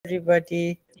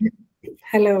everybody.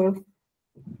 Hello.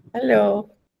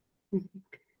 Hello.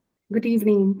 Good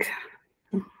evening.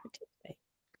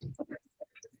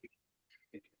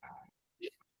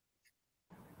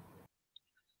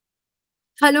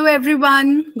 Hello,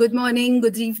 everyone. Good morning,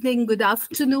 good evening, good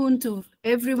afternoon to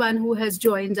everyone who has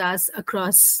joined us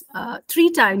across 3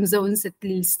 time zones at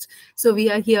least. So we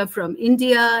are here from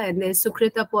India, and there's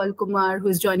Sukrita Paul Kumar, who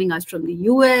is joining us from the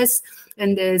US,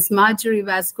 and there's Marjorie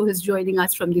Evasco, who's joining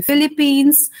us from the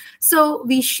Philippines. So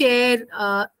we share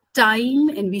time,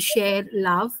 and we share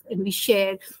love, and we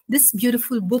share this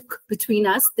beautiful book between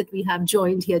us that we have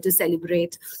joined here to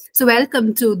celebrate. So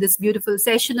welcome to this beautiful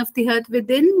session of the Hearth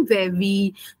Within, where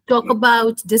we talk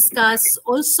about, discuss,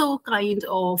 also kind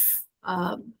of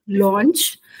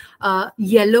launch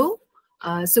Yellow,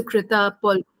 Sukrita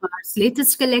Paul Kumar's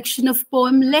latest collection of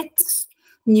poemlets,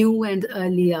 new and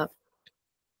earlier.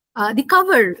 The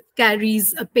cover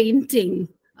carries a painting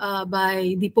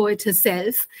by the poet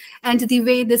herself, and the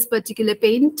way this particular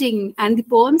painting and the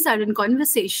poems are in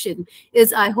conversation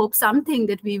is, I hope, something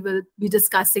that we will be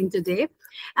discussing today.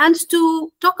 And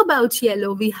to talk about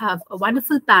Yellow, we have a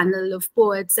wonderful panel of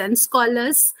poets and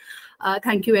scholars.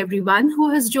 Thank you, everyone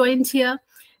who has joined here.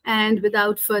 And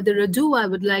without further ado, I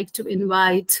would like to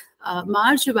invite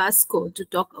Marjorie Evasco to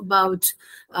talk about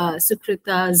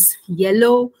Sukrita's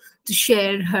Yellow, to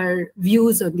share her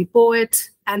views on the poet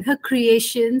and her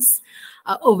creations.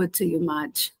 Over to you,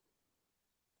 Marge.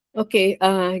 Okay,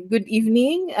 good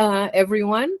evening,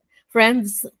 everyone.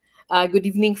 Friends, good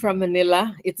evening from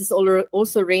Manila. It is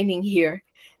also raining here.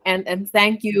 And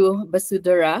thank you,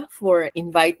 Basudara, for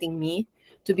inviting me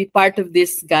to be part of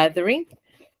this gathering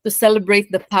to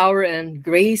celebrate the power and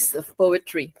grace of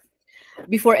poetry.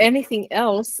 Before anything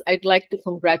else, I'd like to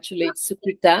congratulate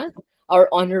Sukrita, our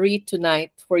honoree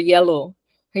tonight, for Yellow,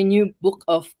 her new book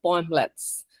of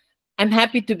poemlets. I'm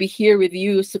happy to be here with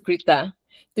you, Sukrita,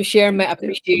 to share my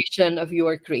appreciation of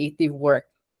your creative work.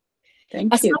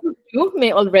 Thank you. Some of you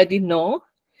may already know,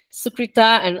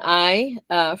 Sukrita and I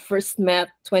first met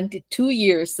 22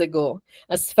 years ago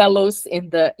as fellows in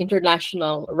the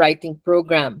International Writing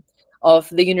Program of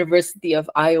the University of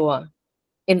Iowa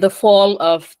in the fall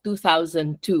of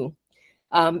 2002.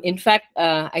 In fact,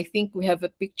 I think we have a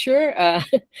picture.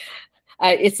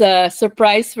 It's a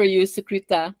surprise for you,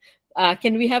 Sukrita.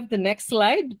 Can we have the next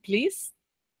slide, please?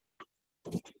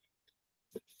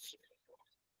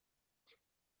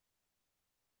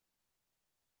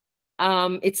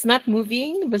 It's not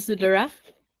moving, Basudara.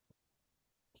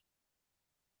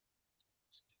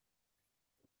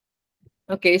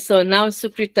 Okay, so now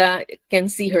Sukrita can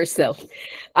see herself.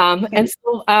 And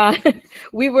so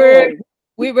we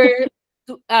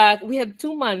had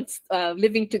 2 months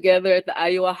living together at the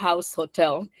Iowa House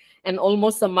Hotel, and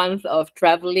almost a month of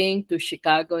traveling to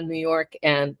Chicago, New York,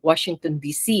 and Washington,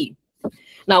 D.C.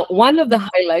 Now, one of the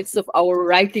highlights of our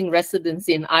writing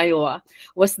residency in Iowa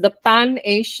was the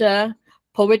Pan-Asia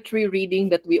poetry reading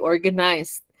that we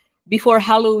organized before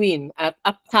Halloween at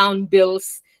Uptown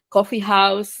Bill's Coffee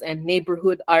House and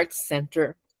Neighborhood Arts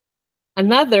Center.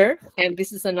 Another, and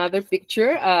this is another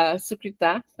picture,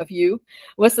 Sukrita, of you,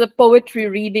 was the poetry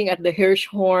reading at the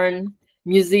Hirshhorn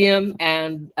Museum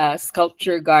and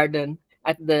Sculpture Garden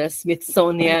at the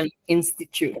Smithsonian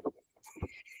Institute.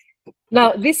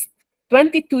 Now, these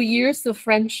 22 years of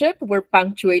friendship were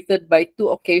punctuated by 2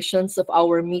 occasions of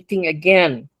our meeting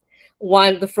again.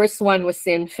 The first one was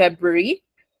in February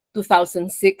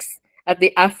 2006 at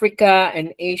the Africa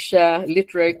and Asia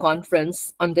Literary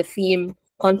Conference on the theme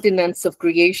Continents of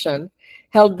Creation,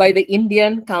 held by the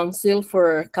Indian Council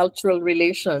for Cultural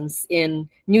Relations in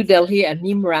New Delhi and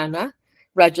Nimrana,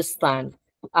 Rajasthan.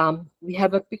 We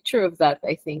have a picture of that,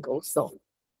 I think, also.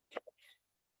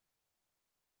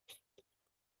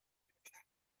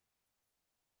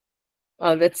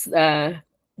 That's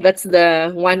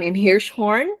the one in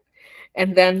Hirshhorn.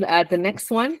 And then the next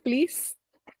one, please.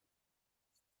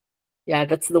 Yeah,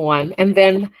 that's the one. And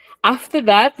then after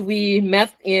that, we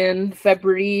met in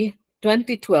February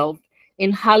 2012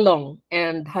 in Halong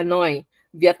and Hanoi,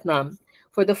 Vietnam,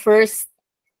 for the first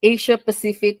Asia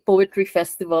Pacific Poetry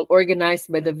Festival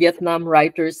organized by the Vietnam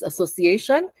Writers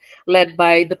Association, led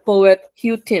by the poet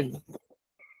Hugh Tin.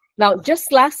 Now,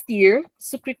 just last year,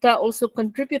 Sukrita also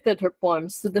contributed her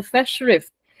poems to the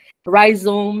Festschrift,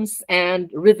 Rhizomes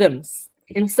and Rhythms,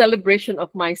 in celebration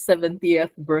of my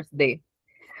 70th birthday.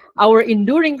 Our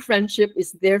enduring friendship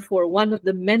is therefore one of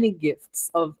the many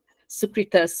gifts of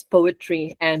Sukrita's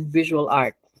poetry and visual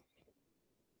art.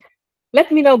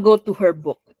 Let me now go to her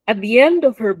book. At the end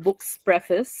of her book's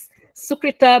preface,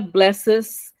 Sukrita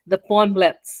blesses the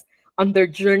poemlets on their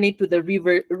journey to the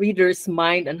reader's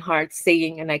mind and heart,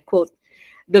 saying, and I quote,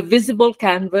 "The visible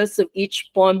canvas of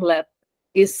each poemlet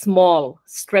is small,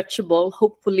 stretchable,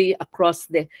 hopefully across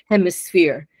the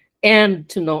hemisphere, and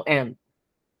to no end."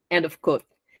 End of quote.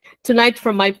 Tonight,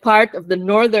 from my part of the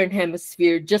northern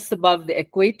hemisphere, just above the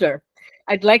equator,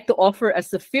 I'd like to offer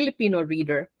as a Filipino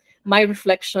reader my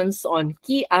reflections on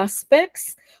key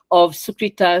aspects of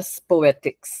Sukrita's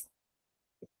poetics.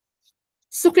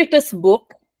 Sukrita's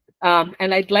book,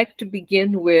 and I'd like to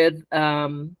begin with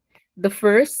the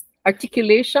first,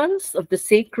 articulations of the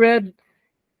sacred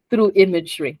through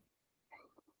imagery.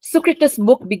 Sukrita's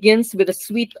book begins with a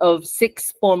suite of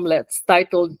 6 poemlets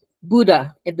titled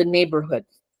Buddha in the Neighborhood,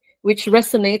 which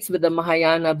resonates with the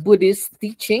Mahayana Buddhist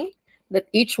teaching that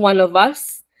each one of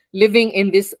us living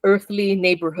in this earthly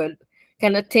neighborhood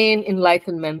can attain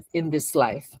enlightenment in this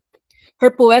life.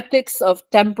 Her poetics of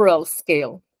temporal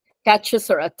scale catches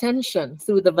our attention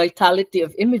through the vitality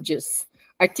of images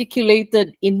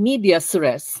articulated in medias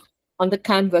res on the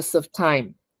canvas of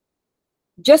time.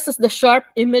 Just as the sharp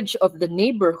image of the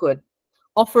neighborhood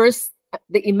offers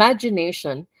the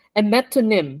imagination a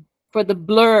metonym for the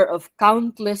blur of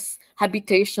countless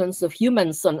habitations of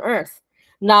humans on Earth,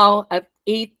 now at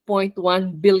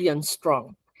 8.1 billion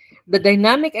strong. The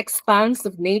dynamic expanse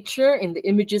of nature in the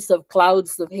images of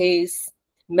clouds of haze,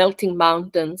 melting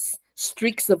mountains,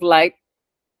 streaks of light,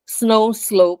 snow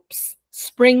slopes,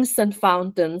 springs and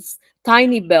fountains,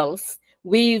 tiny bells,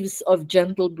 waves of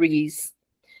gentle breeze,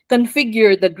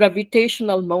 configure the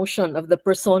gravitational motion of the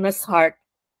persona's heart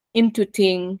into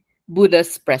Ting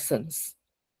Buddha's presence.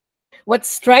 What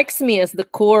strikes me as the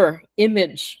core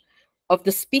image of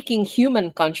the speaking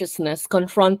human consciousness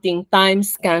confronting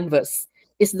time's canvas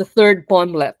is the third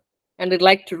poemlet, and I'd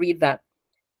like to read that.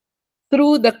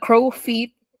 Through the crow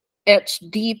feet etched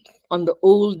deep on the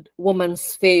old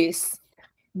woman's face,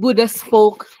 Buddha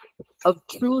spoke of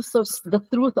the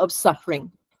truth of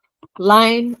suffering,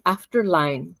 line after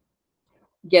line,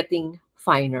 getting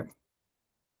finer.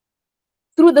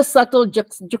 Through the subtle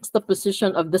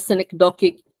juxtaposition of the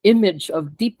synecdochic image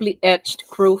of deeply etched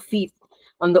crow feet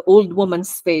on the old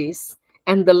woman's face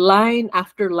and the line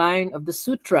after line of the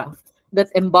sutra that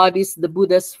embodies the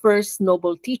Buddha's first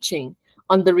noble teaching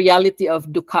on the reality of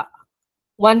dukkha,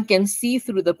 one can see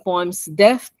through the poem's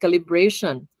deft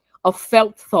calibration of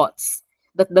felt thoughts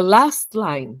that the last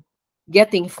line,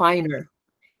 getting finer,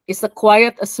 is a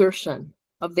quiet assertion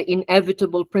of the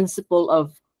inevitable principle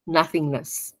of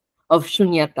nothingness, of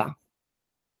shunyata.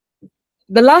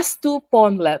 The last 2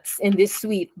 poemlets in this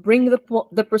suite bring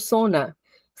the persona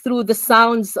through the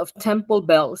sounds of temple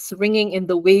bells ringing in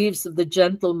the waves of the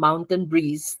gentle mountain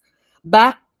breeze,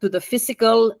 back to the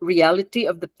physical reality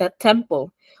of the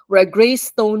temple where a gray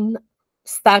stone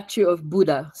statue of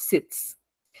Buddha sits.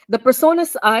 The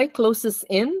persona's eye closes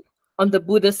in on the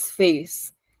Buddha's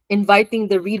face, inviting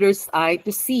the reader's eye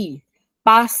to see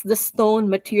past the stone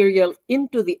material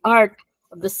into the art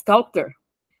of the sculptor,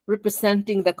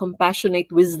 representing the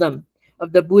compassionate wisdom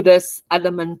of the Buddha's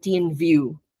adamantine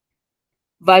view.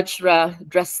 Vajra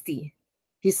Drasti,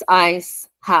 his eyes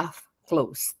half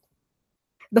closed.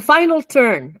 The final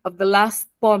turn of the last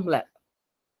poemlet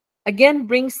again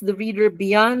brings the reader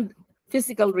beyond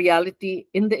physical reality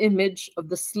in the image of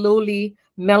the slowly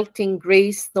melting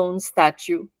gray stone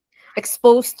statue,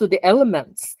 exposed to the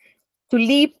elements, to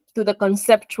leap to the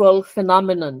conceptual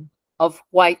phenomenon of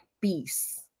white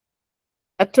peace,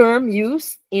 a term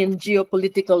used in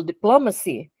geopolitical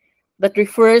diplomacy that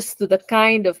refers to the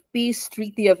kind of peace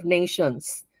treaty of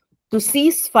nations to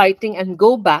cease fighting and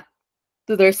go back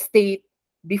to their state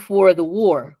before the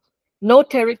war. No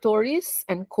territories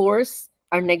and cores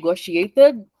are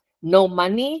negotiated, no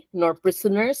money nor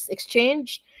prisoners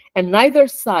exchanged, and neither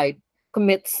side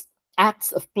commits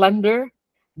acts of plunder,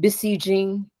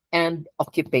 besieging, and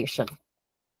occupation.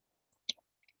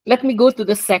 Let me go to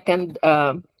the second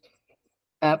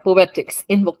poetics,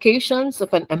 invocations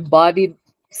of an embodied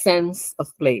sense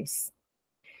of place.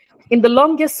 In the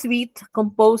longest suite,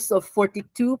 composed of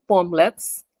 42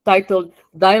 poemlets, titled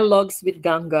Dialogues with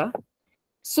Ganga,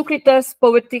 Sukrita's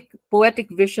poetic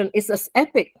vision is as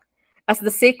epic as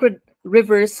the sacred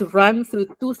rivers run through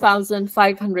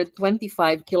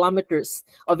 2,525 kilometers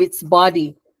of its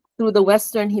body through the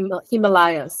western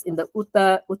Himalayas in the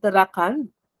Uttarakhand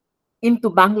into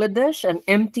Bangladesh and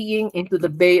emptying into the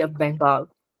Bay of Bengal.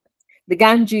 The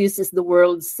Ganges is the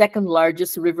world's second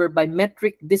largest river by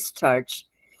metric discharge,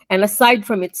 and aside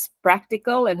from its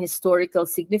practical and historical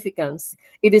significance,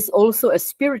 it is also a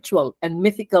spiritual and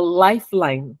mythical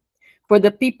lifeline for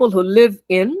the people who live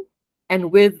in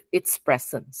and with its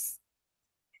presence.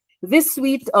 This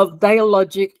suite of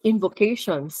dialogic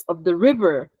invocations of the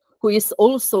river, who is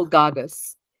also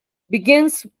goddess,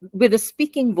 begins with a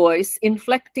speaking voice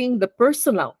inflecting the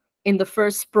personal in the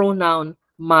first pronoun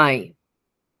my,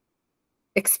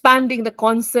 expanding the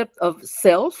concept of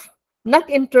self, not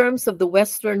in terms of the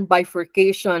Western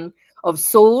bifurcation of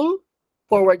soul /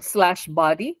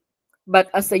 body, but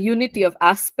as a unity of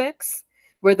aspects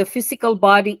where the physical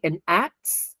body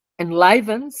enacts,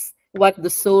 enlivens what the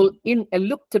soul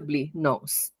ineluctably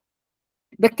knows.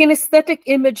 The kinesthetic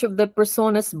image of the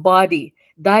persona's body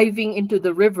diving into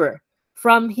the river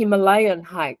from Himalayan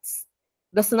heights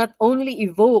does not only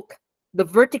evoke the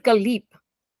vertical leap,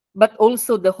 but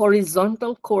also the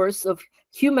horizontal course of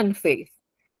human faith,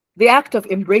 the act of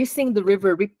embracing the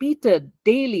river repeated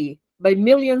daily by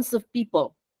millions of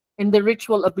people in the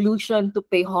ritual ablution to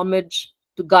pay homage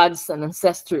to gods and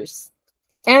ancestors,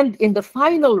 and in the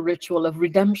final ritual of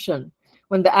redemption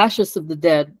when the ashes of the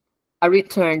dead are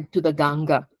returned to the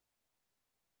Ganga.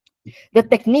 The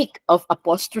technique of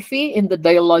apostrophe in the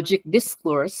dialogic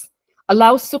discourse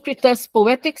allows Sukrita's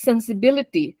poetic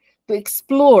sensibility to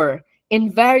explore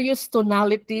in various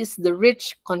tonalities the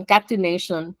rich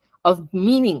concatenation of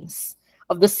meanings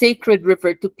of the sacred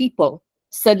river to people,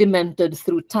 sedimented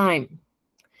through time.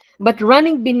 But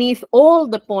running beneath all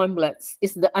the poemlets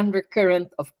is the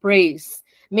undercurrent of praise,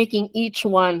 making each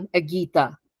one a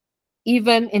Gita,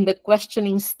 even in the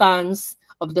questioning stance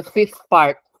of the fifth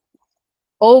part.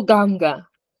 O Ganga,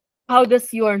 how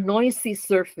does your noisy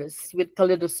surface with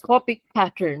kaleidoscopic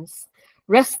patterns,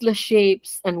 restless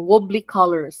shapes, and wobbly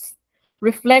colors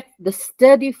reflect the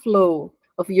steady flow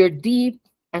of your deep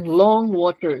and long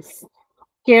waters,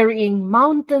 carrying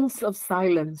mountains of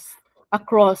silence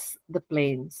across the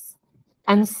plains,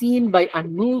 unseen by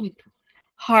unmoved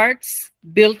hearts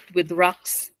built with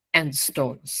rocks and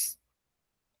stones?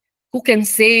 Who can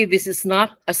say this is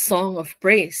not a song of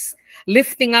praise,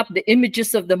 lifting up the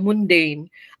images of the mundane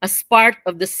as part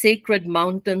of the sacred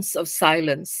mountains of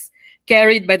silence,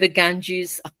 carried by the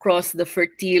Ganges across the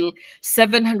fertile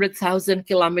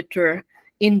 700,000-kilometer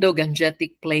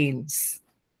Indo-Gangetic plains?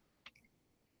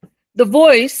 The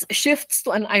voice shifts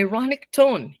to an ironic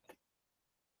tone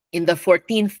in the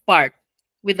 14th part,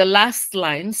 with the last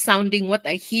line sounding what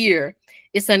I hear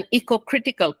is an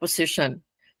eco-critical position,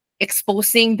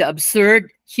 exposing the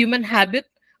absurd human habit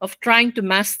of trying to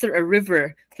master a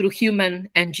river through human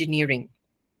engineering.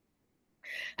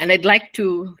 And I'd like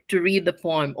to read the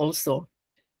poem also.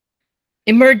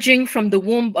 Emerging from the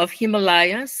womb of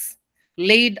Himalayas,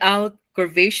 laid out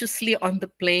curvaceously on the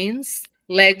plains,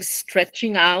 legs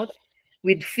stretching out,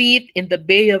 with feet in the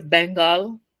Bay of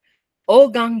Bengal, O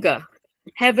Ganga,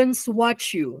 heavens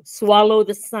watch you swallow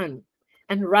the sun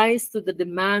and rise to the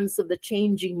demands of the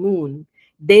changing moon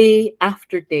day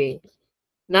after day,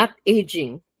 not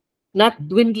aging, not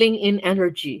dwindling in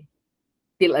energy,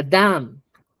 till a dam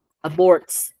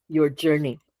aborts your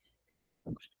journey.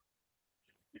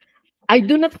 I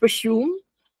do not presume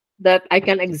that I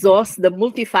can exhaust the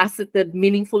multifaceted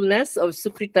meaningfulness of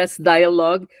Sukrita's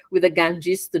dialogue with the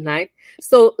Ganges tonight.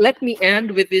 So let me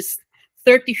end with this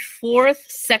 34th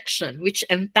section, which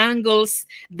entangles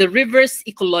the river's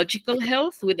ecological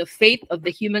health with the fate of the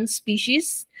human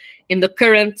species in the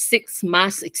current sixth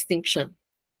mass extinction.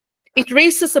 It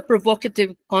raises a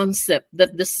provocative concept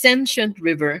that the sentient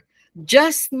river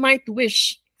just might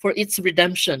wish for its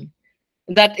redemption.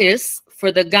 That is,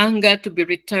 for the Ganga to be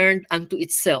returned unto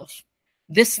itself,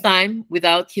 this time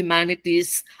without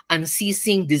humanity's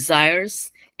unceasing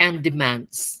desires and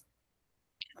demands.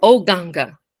 O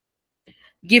Ganga,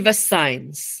 give us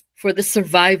signs for the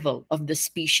survival of the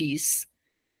species,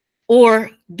 or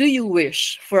do you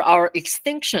wish for our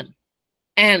extinction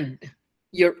and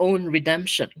your own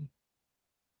redemption?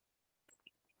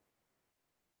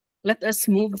 Let us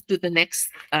move to the next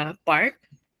part.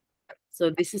 So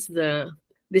this is the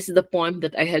poem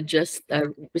that I had just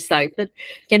recited.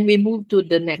 Can we move to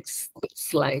the next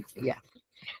slide? Yeah.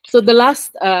 So the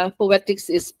last poetics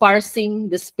is parsing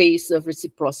the space of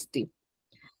reciprocity.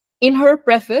 In her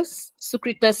preface,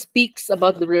 Sukrita speaks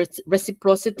about the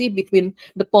reciprocity between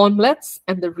the poemlets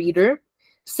and the reader,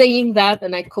 saying that,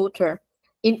 and I quote her,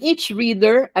 "In each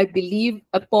reader, I believe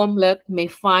a poemlet may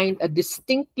find a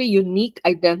distinctly unique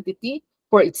identity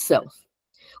for itself.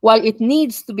 While it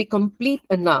needs to be complete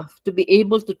enough to be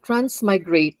able to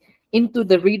transmigrate into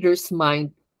the reader's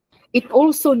mind, it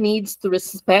also needs to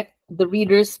respect the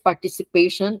reader's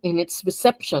participation in its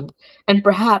reception and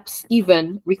perhaps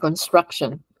even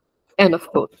reconstruction." End of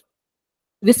quote.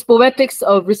 This poetics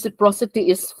of reciprocity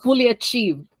is fully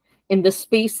achieved in the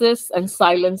spaces and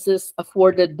silences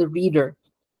afforded the reader.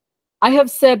 I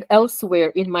have said elsewhere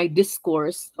in my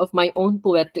discourse of my own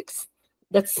poetics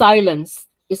that silence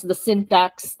is the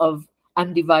syntax of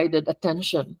undivided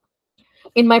attention.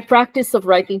 In my practice of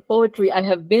writing poetry, I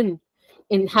have been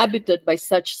inhabited by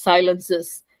such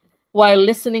silences while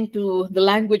listening to the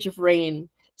language of rain,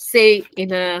 say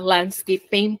in a landscape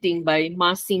painting by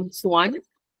Masin Swan,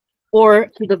 or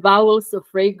to the vowels of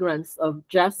fragrance of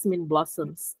jasmine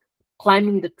blossoms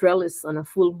climbing the trellis on a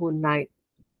full moon night.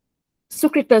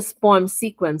 Sukrita's poem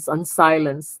sequence on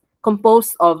silence,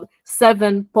 composed of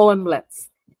 7 poemlets,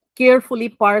 carefully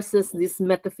parses this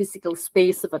metaphysical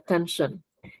space of attention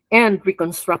and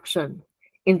reconstruction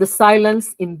in the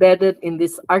silence embedded in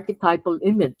this archetypal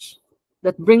image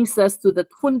that brings us to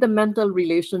that fundamental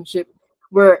relationship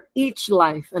where each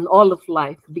life and all of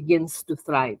life begins to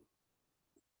thrive.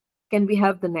 Can we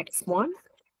have the next one?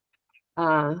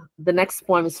 The next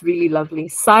poem is really lovely.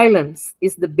 Silence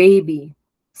is the baby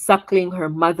suckling her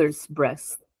mother's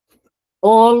breast.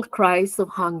 All cries of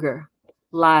hunger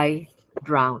lie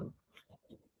drowned.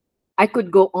 I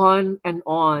could go on,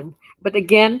 but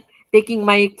again, taking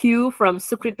my cue from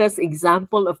Sukrita's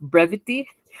example of brevity,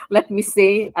 let me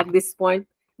say at this point,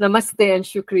 namaste and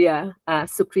shukriya,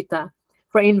 Sukrita,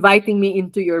 for inviting me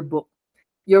into your book.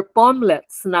 Your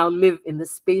poemlets now live in the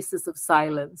spaces of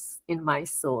silence in my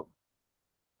soul.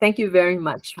 Thank you very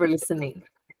much for listening.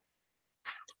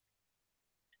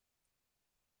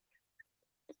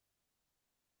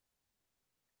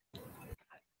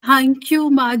 Thank you,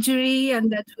 Marjorie.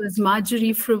 And that was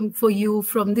Marjorie for you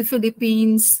from the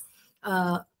Philippines.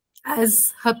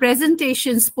 As her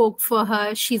presentation spoke for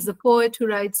her, she's a poet who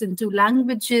writes in 2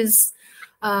 languages,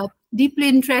 deeply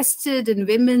interested in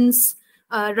women's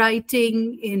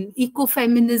writing, in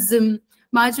ecofeminism.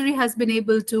 Marjorie has been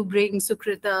able to bring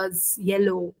Sukrita's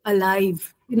yellow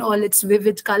alive in all its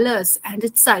vivid colors and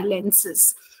its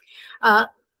silences. I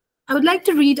would like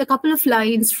to read a couple of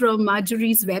lines from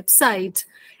Marjorie's website.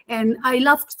 And I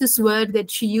loved this word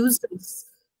that she uses.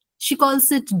 She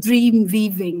calls it dream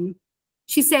weaving.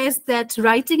 She says that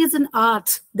writing is an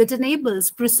art that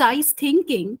enables precise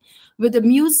thinking with the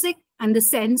music and the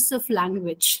sense of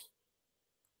language.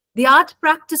 The art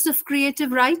practice of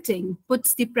creative writing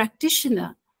puts the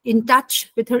practitioner in touch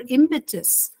with her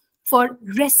impetus for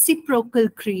reciprocal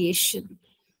creation.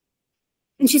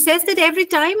 And she says that every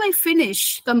time I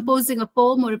finish composing a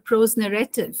poem or a prose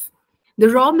narrative, the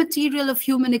raw material of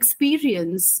human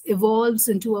experience evolves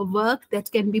into a work that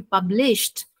can be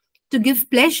published to give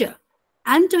pleasure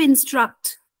and to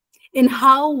instruct in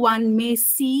how one may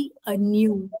see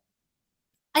anew.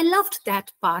 I loved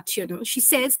that part, you know. She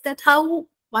says that how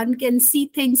one can see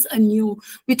things anew.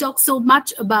 We talk so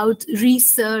much about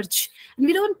research, and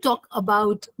we don't talk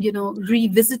about, you know,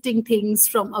 revisiting things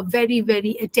from a very,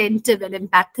 very attentive and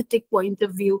empathetic point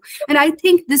of view. And I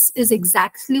think this is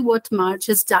exactly what Marge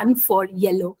has done for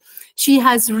Yellow. She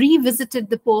has revisited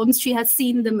the poems, she has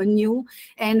seen them anew,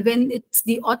 and when it's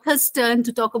the author's turn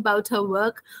to talk about her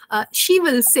work, she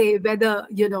will say whether,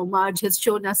 you know, Marge has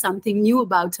shown us something new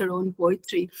about her own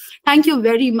poetry. Thank you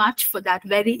very much for that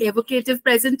very evocative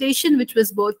presentation, which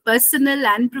was both personal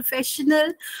and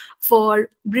professional, for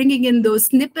bringing in those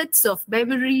snippets of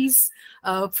memories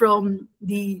from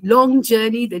the long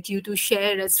journey that you two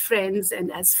share as friends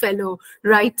and as fellow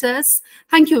writers.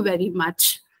 Thank you very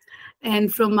much.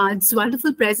 And from Marge's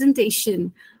wonderful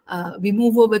presentation, we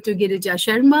move over to Girija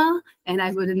Sharma, and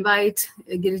I would invite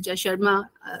Girija Sharma,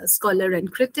 a scholar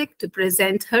and critic, to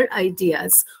present her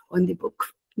ideas on the book.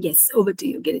 Yes, over to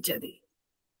you, Girija.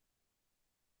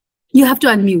 You have to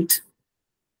unmute.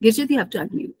 Girija, you have to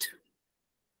unmute.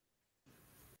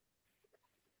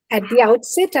 At the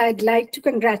outset, I'd like to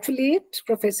congratulate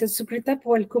Professor Sukrita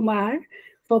Paul Kumar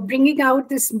for bringing out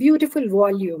this beautiful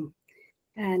volume.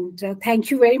 And thank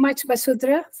you very much,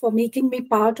 Basudra, for making me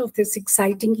part of this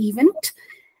exciting event.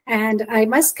 And I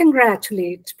must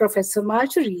congratulate Professor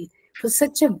Marjorie for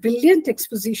such a brilliant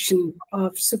exposition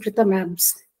of Sukrita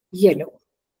ma'am's Yellow.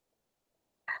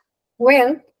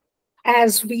 Well,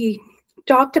 as we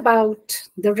talked about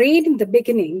the rain in the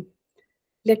beginning,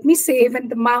 let me say when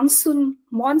the monsoon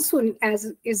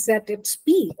is at its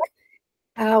peak,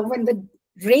 when the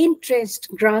rain-drenched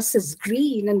grass is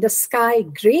green and the sky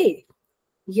gray,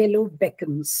 Yellow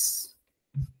beckons.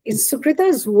 In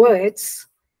Sukrita's words,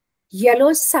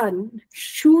 yellow sun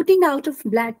shooting out of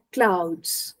black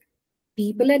clouds,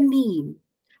 people and neem,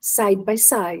 side by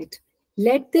side,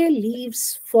 let their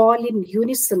leaves fall in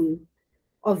unison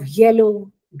of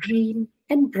yellow, green,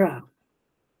 and brown.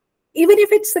 Even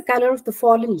if it's the color of the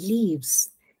fallen leaves,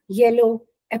 yellow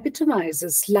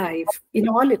epitomizes life in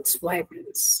all its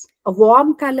vibrance. A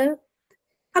warm color,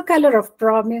 a color of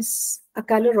promise, a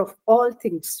color of all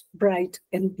things bright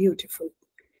and beautiful,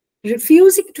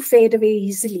 refusing to fade away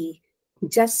easily,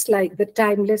 just like the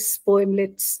timeless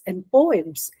poemlets and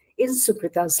poems in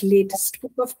Sukrita's latest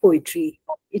book of poetry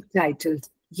entitled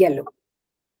Yellow.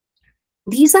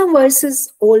 These are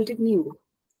verses old and new,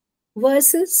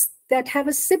 verses that have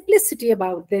a simplicity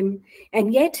about them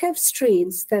and yet have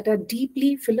strains that are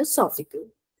deeply philosophical,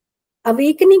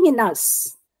 awakening in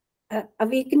us,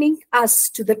 awakening us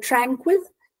to the tranquil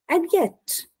and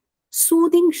yet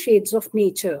soothing shades of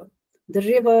nature, the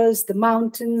rivers, the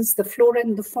mountains, the flora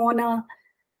and the fauna.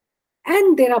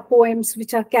 And there are poems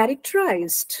which are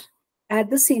characterized at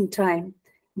the same time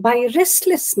by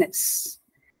restlessness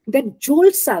that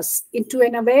jolts us into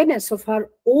an awareness of our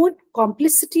own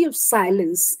complicity of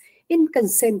silence in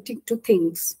consenting to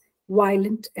things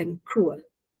violent and cruel.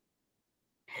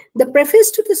 The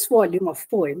preface to this volume of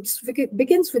poems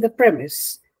begins with a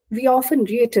premise we often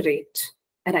reiterate,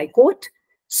 and I quote,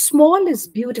 "Small is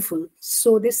beautiful,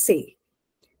 so they say."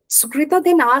 Sukrita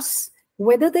then asks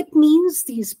whether that means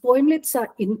these poemlets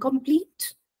are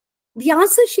incomplete. The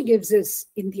answer she gives is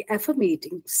in the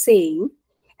affirmating, saying,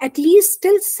 at least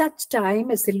till such time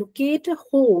as they locate a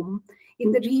home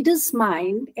in the reader's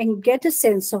mind and get a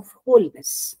sense of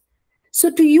wholeness. So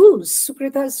to use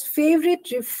Sukrita's favorite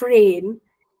refrain,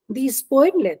 these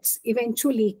poemlets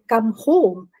eventually come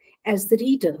home as the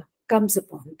reader comes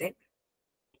upon them.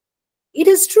 It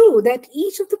is true that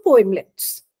each of the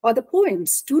poemlets or the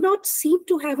poems do not seem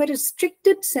to have a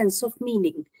restricted sense of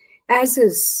meaning, as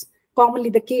is commonly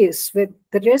the case with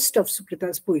the rest of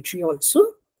Sukrita's poetry also.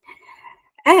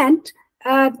 And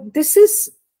this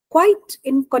is quite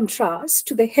in contrast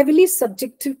to the heavily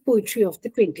subjective poetry of the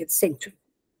 20th century.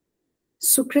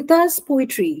 Sukrita's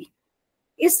poetry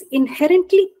is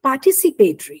inherently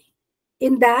participatory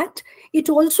in that it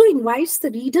also invites the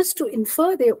readers to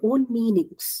infer their own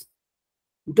meanings.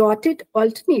 Dotted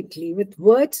alternately with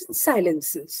words and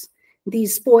silences,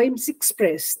 these poems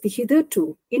express the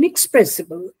hitherto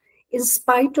inexpressible in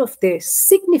spite of their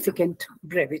significant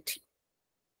brevity.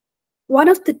 One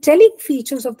of the telling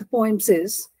features of the poems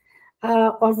is,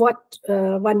 or what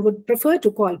one would prefer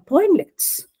to call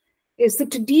poemlets, is the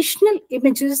traditional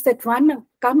images that one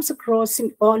comes across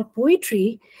in all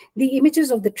poetry, the images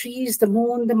of the trees, the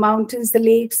moon, the mountains, the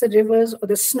lakes, the rivers, or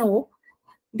the snow.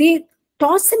 They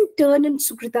toss and turn in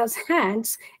Sukrita's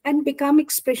hands and become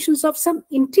expressions of some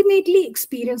intimately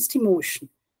experienced emotion,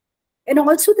 and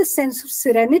also the sense of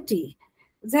serenity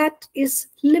that is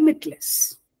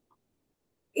limitless.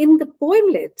 In the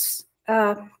poemlets,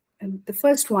 and the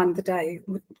first one that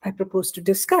I propose to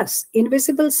discuss,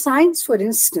 Invisible Signs, for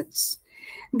instance,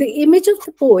 the image of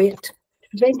the poet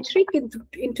venturing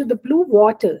into the blue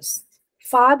waters,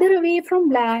 farther away from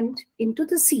land into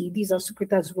the sea, these are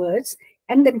Sukrita's words,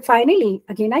 and then finally,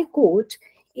 again I quote,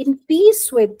 in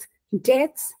peace with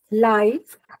death,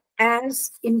 life,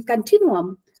 as in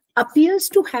continuum, appears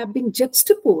to have been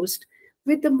juxtaposed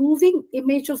with the moving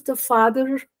image of the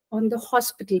father on the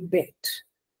hospital bed.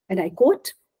 And I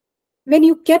quote, "When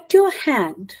you kept your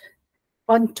hand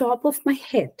on top of my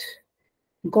head,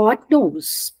 God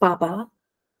knows, Papa,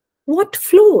 what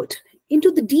flowed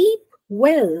into the deep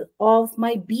well of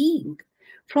my being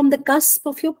from the cusp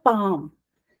of your palm.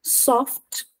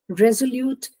 Soft,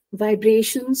 resolute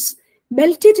vibrations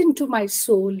melted into my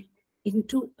soul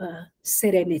into a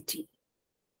serenity."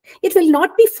 It will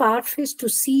not be far-fetched to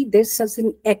see this as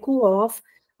an echo of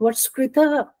what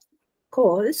Sukrita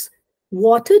calls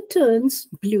water turns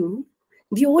blue,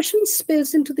 the ocean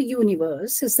spills into the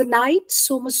universe as the night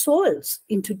somersaults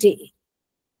into day.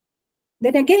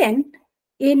 Then again,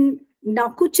 in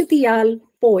Nakuchitiyal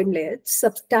poemlet,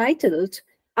 subtitled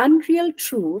Unreal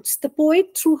Truths, the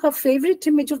poet, through her favorite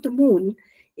image of the moon,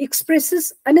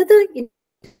 expresses another.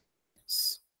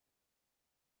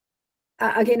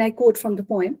 Again, I quote from the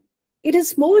poem, "It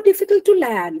is more difficult to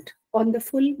land on the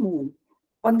full moon,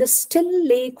 on the still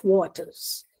lake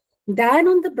waters, than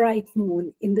on the bright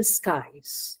moon in the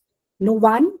skies. No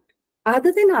one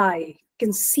other than I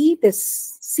can see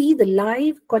the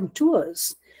live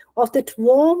contours of that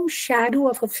warm shadow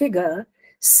of a figure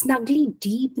snugly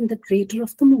deep in the crater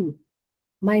of the moon.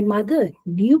 My mother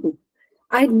knew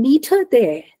I'd meet her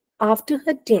there after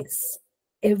her death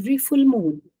every full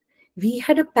moon. We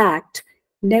had a pact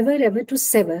never ever to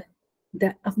sever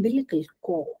the umbilical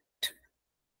cord."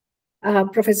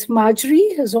 Professor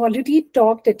Marjorie has already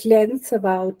talked at length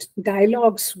about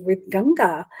dialogues with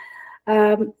Ganga.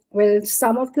 Well,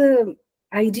 some of the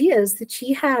ideas that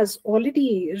she has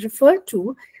already referred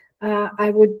to,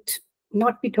 I would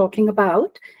not be talking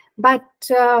about, but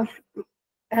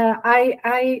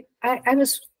I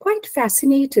was quite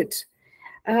fascinated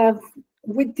uh,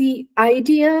 with the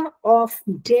idea of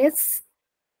death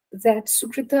that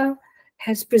Sukrita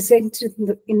has presented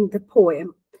in the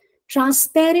poem,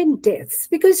 transparent death,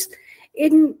 because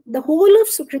in the whole of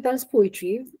Sukrita's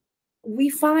poetry, we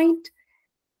find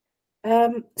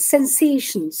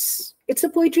sensations. It's a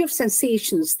poetry of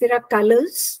sensations. There are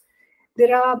colors,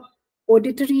 there are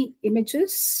auditory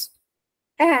images,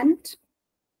 and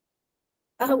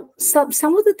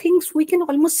some of the things we can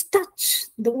almost touch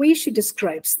the way she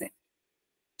describes them.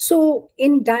 So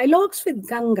in dialogues with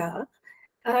Ganga,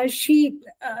 she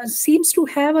seems to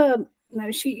have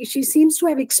she seems to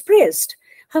have expressed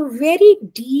her very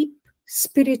deep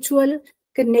spiritual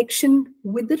connection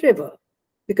with the river,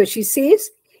 because she says,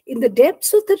 in the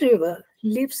depths of the river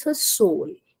lives her soul.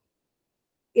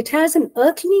 It has an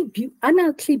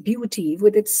unearthly beauty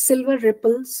with its silver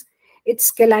ripples,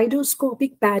 its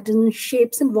kaleidoscopic patterns,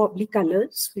 shapes, and wobbly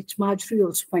colors, which Marjorie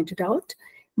also pointed out.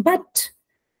 But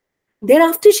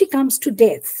thereafter she comes to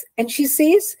death, and she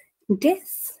says,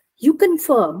 death, you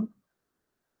confirm,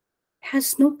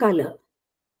 has no color.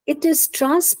 It is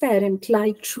transparent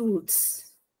like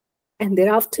truths. And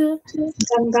thereafter,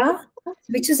 Ganga,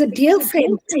 which is a dear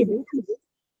friend too,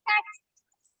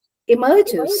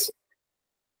 emerges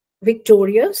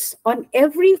victorious on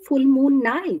every full moon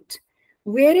night,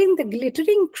 wearing the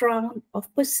glittering crown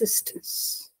of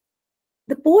persistence.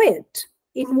 The poet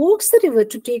invokes the river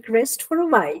to take rest for a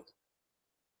while.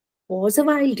 Pause a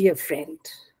while, dear friend.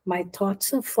 My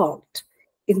thoughts are fogged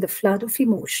in the flood of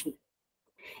emotion.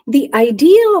 The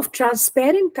idea of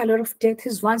transparent color of death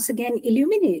is once again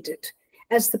illuminated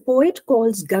as the poet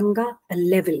calls Ganga a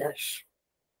leveler.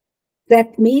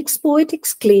 That makes poet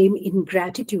exclaim in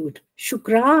gratitude,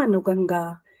 Shukran, O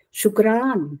Ganga,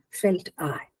 Shukran, felt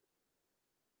I.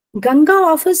 Ganga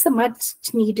offers the much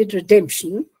needed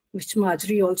redemption, which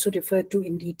Marjorie also referred to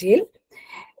in detail,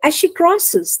 as she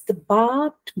crosses the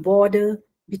barbed border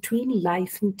between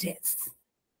life and death,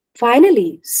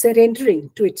 finally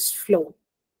surrendering to its flow.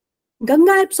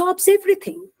 Ganga absorbs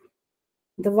everything.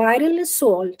 The viral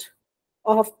assault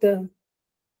of the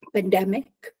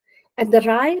pandemic and the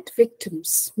riot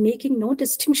victims, making no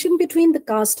distinction between the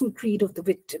caste and creed of the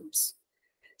victims.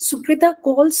 Sukrita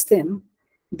calls them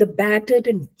the battered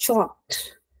and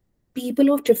chopped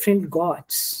people of different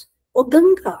gods. O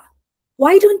Ganga,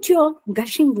 why don't your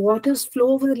gushing waters flow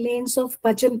over the lanes of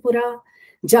Bhajanpura,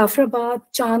 Jafrabad,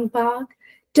 Chandbagh?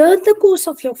 Turn the course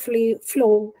of your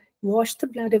flow, wash the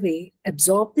blood away,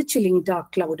 absorb the chilling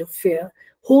dark cloud of fear,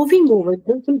 hovering over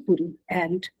Gopalpuri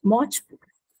and Mojpur.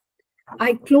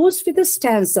 I close with a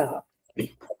stanza,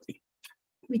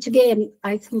 which again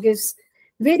I think is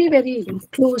very, very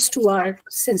close to our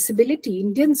sensibility,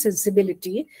 Indian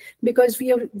sensibility, because we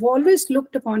have always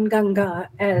looked upon Ganga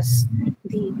as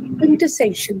the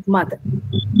quintessential mother.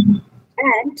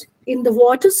 And in the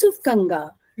waters of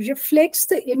Ganga reflects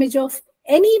the image of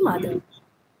any mother,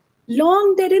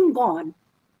 long dead and gone,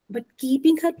 but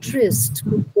keeping her tryst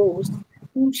with those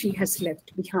whom she has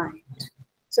left behind.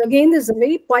 So again, there's a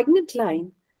very poignant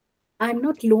line, I'm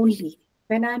not lonely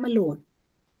when I'm alone.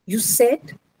 You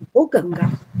said, O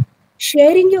Ganga,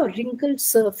 sharing your wrinkled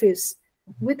surface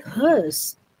with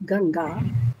hers, Ganga,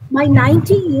 my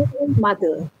 90-year-old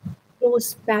mother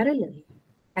flows parallel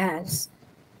as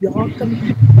your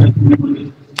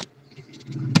companion.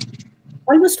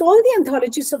 Almost all the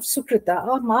anthologies of Sukrita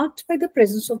are marked by the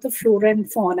presence of the flora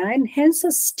and fauna, and hence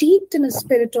are steeped in a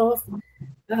spirit of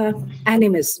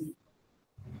animism.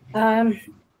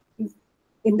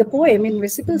 In the poem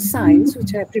Invisible Signs,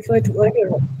 which I referred to earlier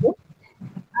also,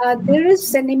 there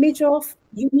is an image of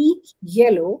unique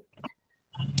yellow,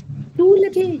 two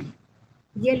little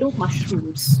yellow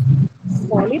mushrooms,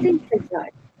 solid and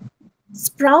fragile,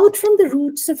 sprout from the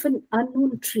roots of an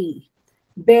unknown tree,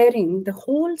 bearing the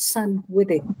whole sun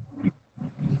within.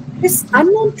 This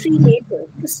unknown tree later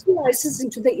crystallizes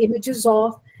into the images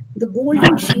of the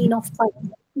golden sheen of fire.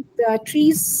 The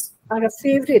trees are a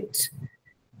favorite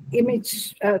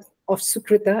image of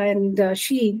Sukrita, and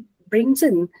she brings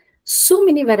in so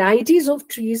many varieties of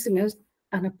trees in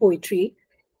her poetry.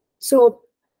 So,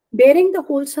 bearing the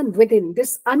whole sun within,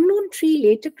 this unknown tree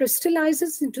later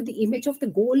crystallizes into the image of the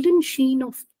golden sheen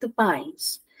of the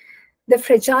pines, the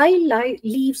fragile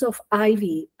leaves of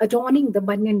ivy adorning the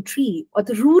banyan tree, or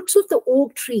the roots of the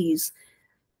oak trees,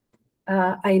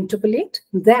 I interpolate,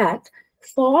 that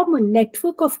form a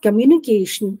network of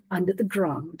communication under the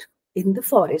ground, in the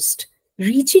forest,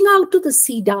 reaching out to the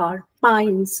cedar,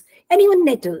 pines, and even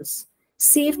nettles,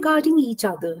 safeguarding each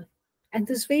other. And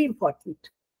this is very important,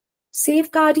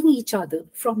 safeguarding each other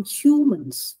from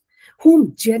humans,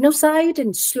 whom genocide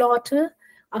and slaughter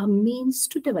are means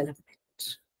to development.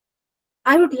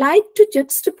 I would like to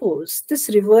juxtapose this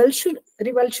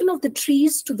revulsion of the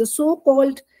trees to the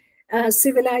so-called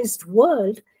civilized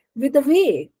world with the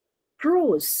way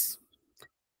crows,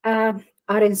 our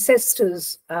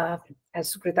ancestors,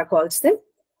 as Sukrita calls them,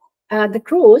 the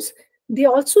crows, they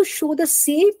also show the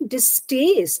same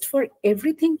distaste for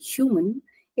everything human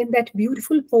in that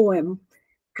beautiful poem,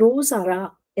 Crows Are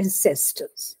Our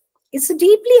Ancestors. It's a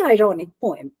deeply ironic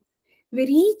poem where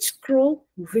each crow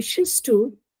wishes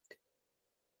to,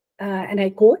 and I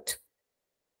quote,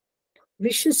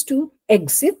 wishes to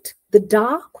exit the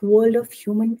dark world of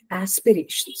human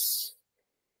aspirations.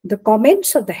 The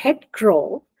comments of the head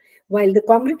crow, while the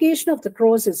congregation of the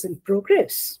crows is in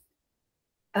progress,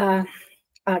 are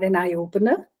an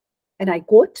eye-opener, and I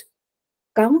quote,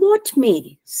 "Come what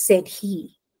may," said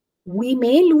he, "we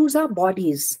may lose our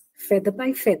bodies feather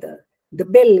by feather, the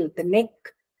bill, the neck,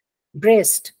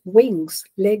 breast, wings,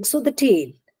 legs, or the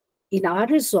tail, in our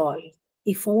resolve,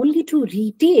 if only to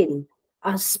retain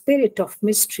our spirit of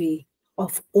mystery,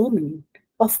 of omen,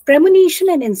 of premonition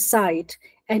and insight,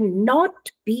 and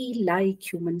not be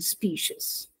like human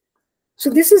species." So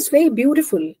this is very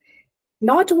beautiful.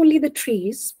 Not only the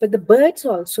trees, but the birds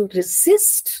also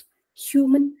resist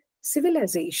human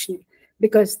civilization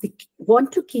because they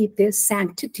want to keep their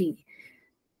sanctity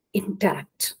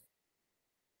intact.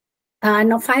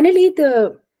 Now, finally,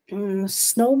 the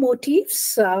snow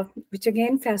motifs, which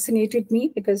again fascinated me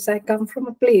because I come from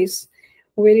a place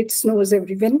where it snows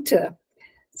every winter.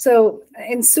 So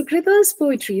in Sukrita's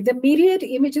poetry, the myriad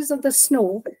images of the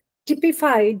snow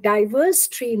typify diverse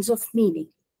strains of meaning.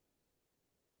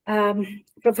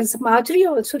 Professor Marjorie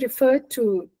also referred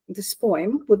to this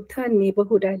poem, Buddha and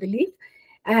Neighborhood, I believe,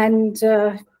 and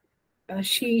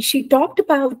she talked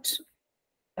about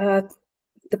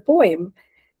the poem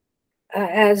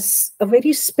as a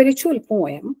very spiritual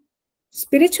poem.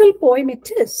 Spiritual poem it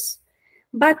is,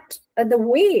 but the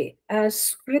way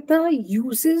Sukrita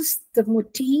uses the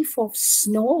motif of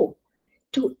snow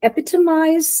to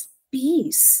epitomize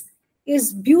peace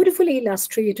is beautifully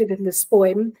illustrated in this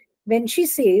poem when she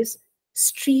says,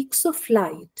 "Streaks of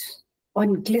light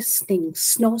on glistening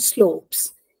snow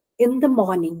slopes in the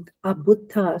morning are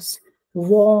Buddha's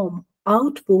warm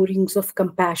outpourings of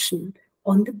compassion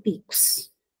on the peaks."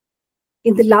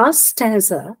 In the last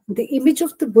stanza, the image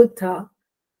of the Buddha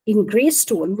in grey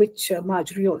stone, which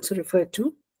Marjorie also referred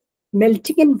to,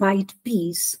 melting in white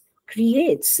peace,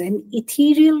 creates an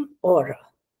ethereal aura,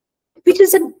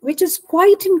 which is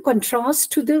quite in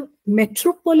contrast to the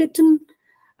metropolitan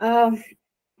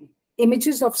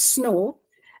images of snow,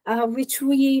 which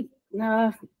we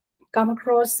come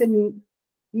across in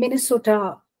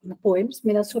Minnesota poems,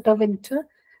 Minnesota Winter.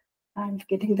 I'm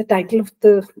getting the title of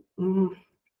the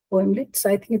poemlets.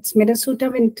 I think it's Minnesota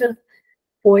Winter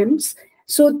poems.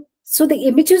 So the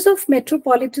images of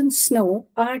metropolitan snow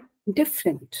are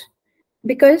different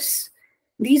because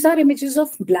these are images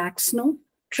of black snow,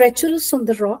 treacherous on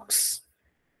the rocks,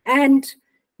 and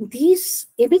these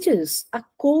images are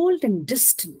cold and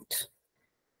distant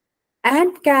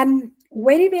and can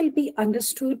very well be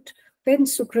understood when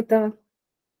Sukrita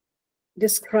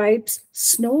describes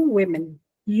snow women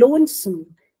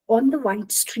lonesome on the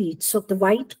white streets of the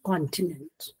white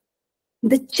continent.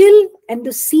 The chill and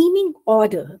the seeming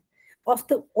order of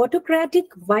the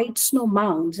autocratic white snow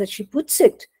mounds, as she puts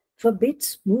it,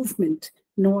 forbids movement,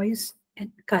 noise,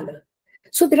 and color.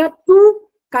 So there are two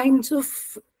kinds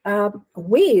of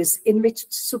ways in which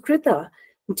Sukrita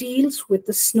deals with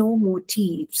the snow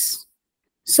motifs.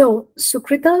 So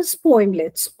Sukrita's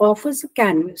poemlets offers a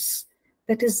canvas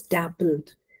that is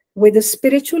dappled with the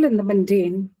spiritual and the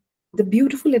mundane, the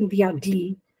beautiful and the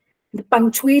ugly, the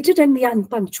punctuated and the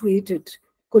unpunctuated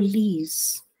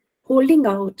coalesce, holding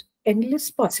out endless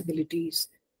possibilities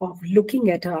of looking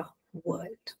at our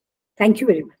world. Thank you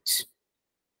very much.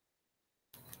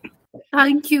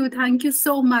 Thank you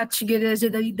so much,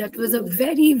 Girija. That was a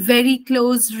very, very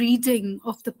close reading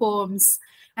of the poems.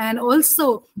 And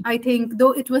also, I think,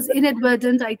 though it was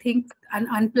inadvertent, I think, and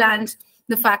unplanned,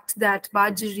 the fact that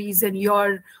Marjorie's and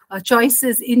your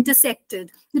choices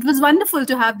intersected. It was wonderful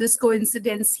to have this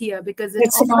coincidence here because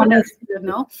it offered us,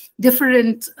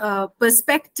 different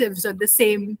perspectives of the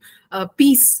same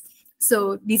piece.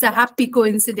 So these are happy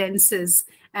coincidences.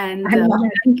 And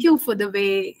thank you for the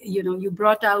way, you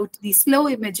brought out these slow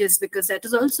images, because that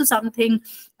is also something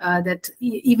that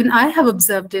even I have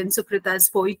observed in Sukrita's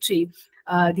poetry.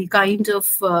 The kind of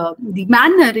the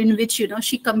manner in which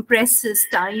she compresses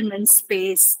time and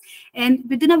space, and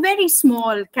within a very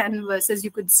small canvas, as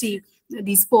you could see,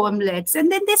 these poemlets,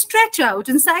 and then they stretch out.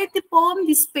 Inside the poem,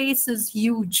 the space is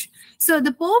huge. So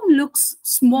the poem looks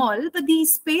small, but the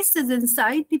spaces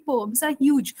inside the poems are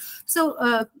huge.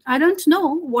 So I don't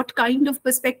know what kind of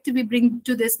perspective we bring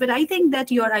to this, but I think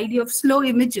that your idea of slow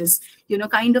images,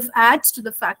 kind of adds to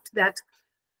the fact that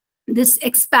this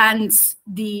expands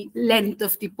the length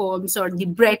of the poems or the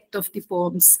breadth of the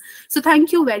poems. So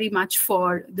thank you very much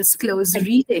for this close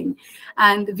reading.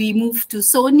 And we move to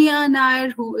Sonya Nair,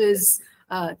 who is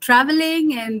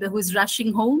traveling and who's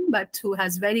rushing home, but who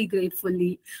has very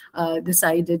gratefully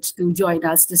decided to join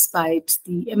us despite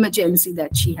the emergency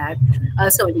that she had.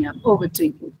 Sonya, over to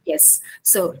you. Yes.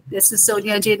 So this is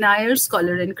Sonya J. Nair,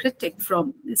 scholar and critic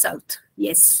from the South.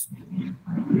 Yes.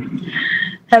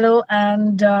 Hello,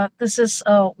 and this is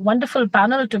a wonderful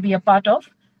panel to be a part of.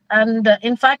 And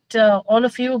in fact, all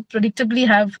of you predictably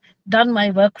have done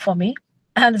my work for me.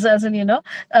 And as in,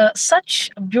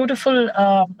 such beautiful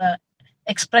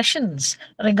expressions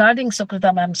regarding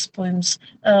Sukrita ma'am's poems.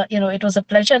 It was a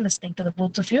pleasure listening to the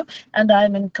both of you, and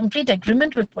I'm in complete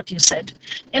agreement with what you said.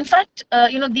 In fact,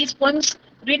 these poems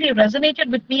really resonated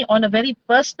with me on a very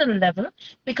personal level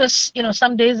because,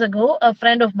 some days ago, a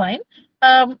friend of mine,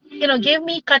 gave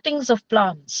me cuttings of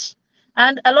plants.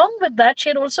 And along with that, she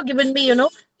had also given me,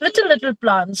 little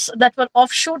plants that were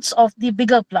offshoots of the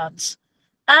bigger plants.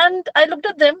 And I looked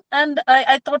at them and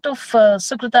I thought of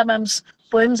Sukrita ma'am's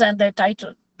poems and their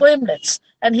title, Poemlets.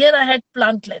 And here I had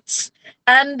plantlets.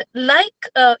 And like,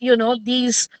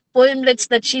 these poemlets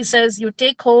that she says you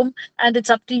take home and it's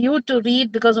up to you to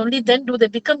read because only then do they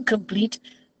become complete.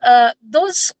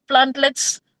 Those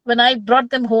plantlets, when I brought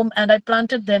them home and I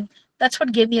planted them, that's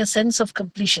what gave me a sense of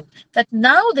completion, that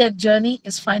now their journey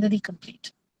is finally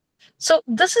complete. So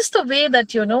this is the way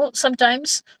that,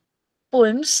 sometimes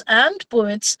poems and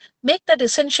poets make that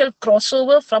essential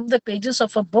crossover from the pages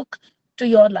of a book to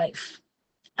your life.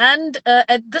 And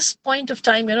at this point of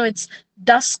time, it's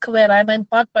dusk where I'm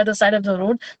parked by the side of the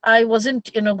road. I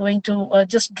wasn't, going to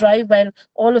just drive while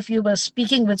all of you were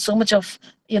speaking with so much of,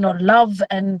 love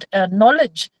and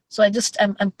knowledge. So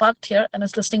I'm parked here and I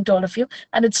was listening to all of you.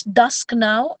 And it's dusk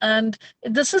now. And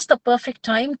this is the perfect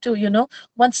time to,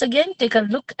 once again, take a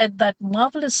look at that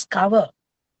marvelous cover.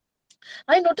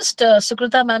 I noticed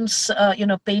Sukrita ma'am's,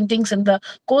 paintings in the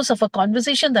course of a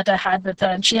conversation that I had with her,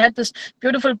 and she had this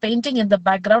beautiful painting in the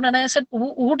background. And I said,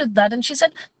 "Who did that?" And she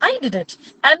said, "I did it."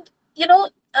 And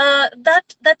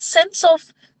that sense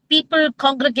of people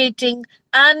congregating,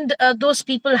 and those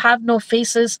people have no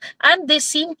faces, and they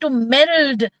seem to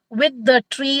meld with the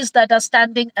trees that are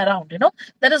standing around.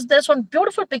 There's one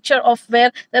beautiful picture of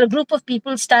where there are a group of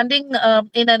people standing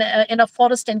in a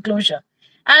forest enclosure.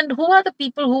 And who are the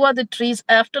people, who are the trees?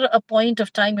 After a point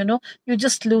of time, you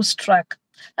just lose track.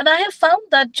 And I have found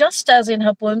that just as in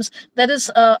her poems, there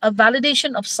is a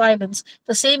validation of silence.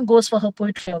 The same goes for her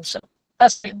poetry also.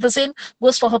 Sorry, the same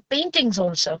goes for her paintings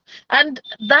also. And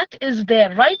that is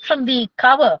there right from the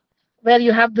cover, where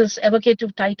you have this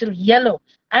evocative title, Yellow,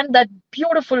 and that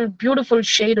beautiful, beautiful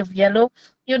shade of yellow,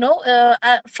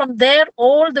 from there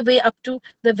all the way up to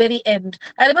the very end.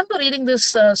 I remember reading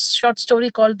this short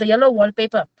story called The Yellow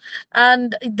Wallpaper,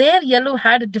 and there yellow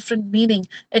had a different meaning.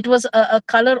 It was a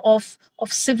color of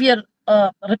severe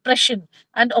repression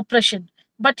and oppression.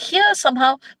 But here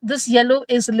somehow this yellow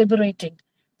is liberating.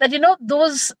 That,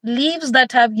 those leaves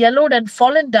that have yellowed and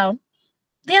fallen down,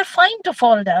 they are fine to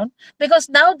fall down because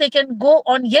now they can go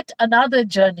on yet another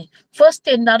journey. First,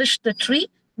 they nourish the tree.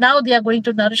 Now they are going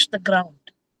to nourish the ground.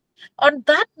 On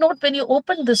that note, when you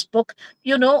open this book,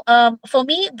 for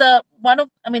me,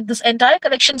 this entire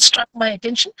collection struck my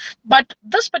attention, but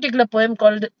this particular poem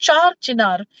called Char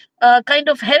Chinar kind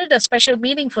of held a special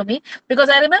meaning for me because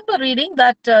I remember reading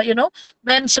that,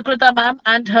 when Sukrita ma'am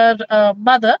and her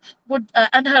mother would,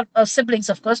 and her siblings,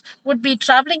 of course, would be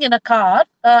traveling in a car,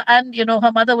 and,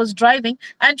 her mother was driving,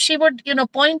 and she would,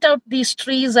 point out these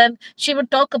trees, and she would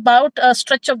talk about a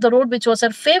stretch of the road which was her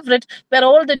favorite, where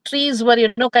all the trees were,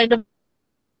 kind of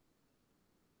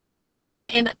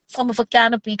in form of a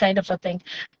canopy kind of a thing.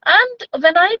 And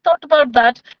when I thought about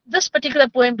that, this particular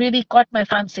poem really caught my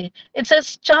fancy. It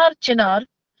says, Char Chinar,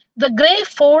 the grey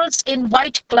folds in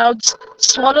white clouds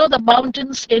swallow the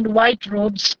mountains in white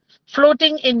robes,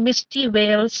 floating in misty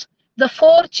veils. The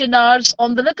four chinars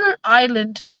on the little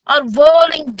island are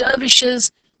whirling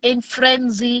dervishes in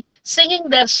frenzy, singing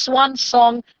their swan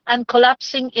song and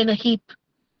collapsing in a heap.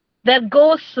 Their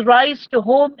ghosts rise to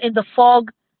home in the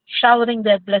fog, showering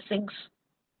their blessings.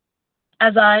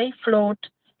 As I float,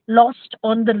 lost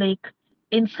on the lake,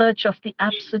 in search of the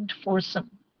absent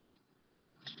foursome.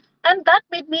 And that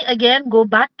made me again go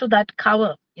back to that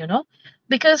cover,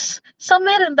 because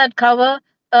somewhere in that cover,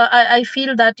 I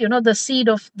feel that the seed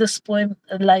of this poem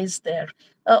lies there.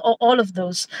 All of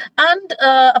those, and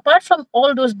apart from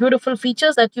all those beautiful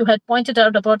features that you had pointed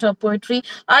out about her poetry,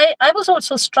 I was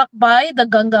also struck by the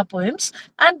Ganga poems,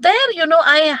 and there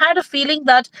I had a feeling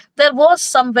that there was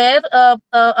somewhere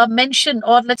a mention,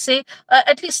 or let's say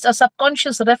at least a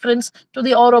subconscious reference to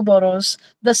the Ouroboros,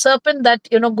 the serpent that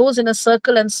goes in a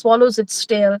circle and swallows its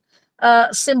tail,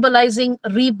 symbolizing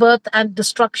rebirth and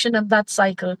destruction and that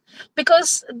cycle.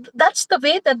 Because that's the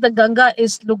way that the Ganga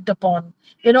is looked upon.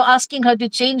 Asking her to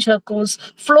change her course,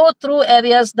 flow through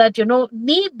areas that,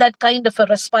 need that kind of a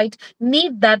respite,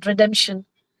 need that redemption.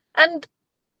 And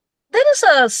there is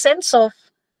a sense of,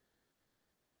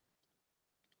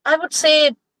 I would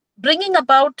say, bringing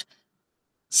about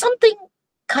something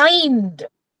kind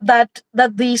that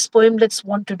these poemlets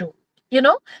want to do.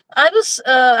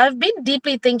 I've been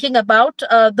deeply thinking about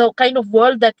the kind of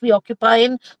world that we occupy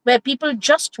in, where people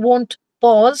just won't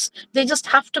pause, they just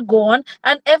have to go on,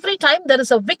 and every time there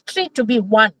is a victory to be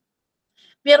won,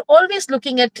 we are always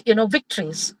looking at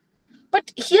victories.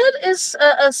 But here is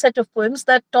a set of poems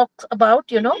that talks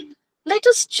about, let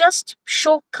us just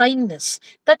show kindness,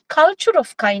 that culture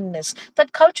of kindness,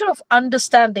 that culture of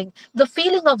understanding, the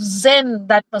feeling of Zen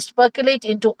that must percolate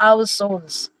into our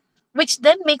souls, which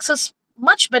then makes us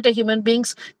much better human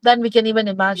beings than we can even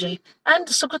imagine. And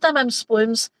Sukrita ma'am's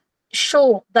poems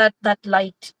show that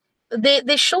light.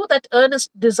 They show that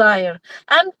earnest desire.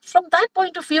 And from that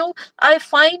point of view, I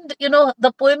find,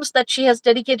 the poems that she has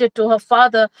dedicated to her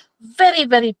father very,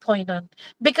 very poignant,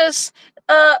 because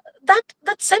that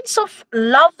sense of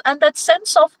love and that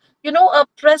sense of a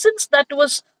presence that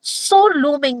was so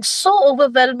looming, so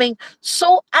overwhelming,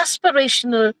 so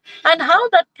aspirational, and how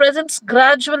that presence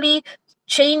gradually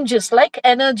changes like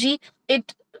energy.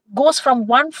 It goes from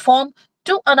one form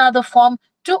to another form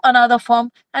to another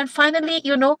form, and finally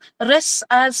rests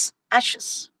as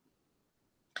ashes.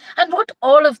 And what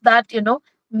all of that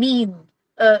mean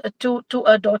to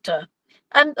a daughter.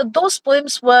 And those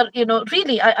poems were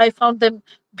really, I found them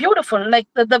beautiful. Like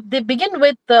they begin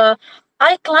with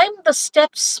I climbed the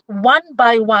steps one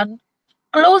by one,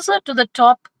 closer to the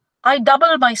top. I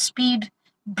double my speed,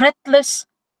 breathless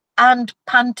and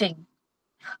panting.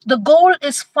 The goal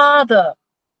is farther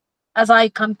as I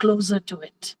come closer to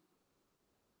it.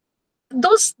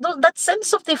 That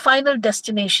sense of the final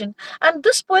destination. And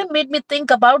this poem made me think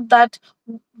about that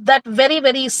very,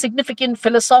 very significant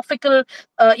philosophical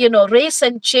race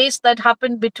and chase that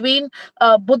happened between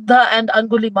Buddha and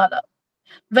Angulimala,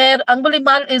 where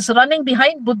Angulimal is running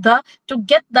behind Buddha to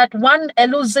get that one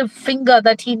elusive finger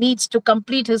that he needs to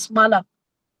complete his mala.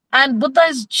 And Buddha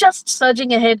is just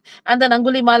surging ahead, and then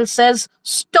Angulimal says,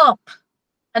 "Stop."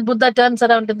 And Buddha turns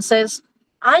around and says,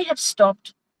 "I have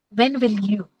stopped. When will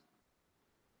you?"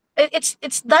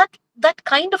 It's that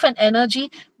kind of an energy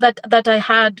that I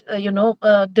had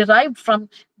derived from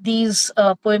these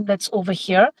poemlets over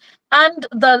here. And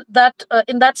that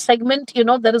in that segment,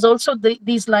 there is also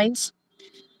these lines: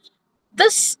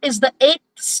 "This is the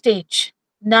eighth stage.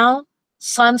 Now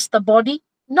sans the body,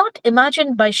 not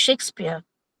imagined by Shakespeare,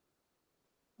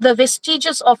 the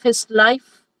vestiges of his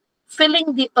life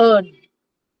filling the urn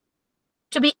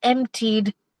to be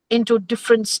emptied into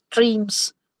different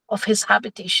streams of his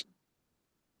habitation."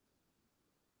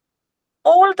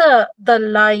 All the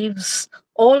lives,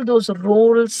 all those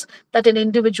roles that an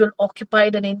individual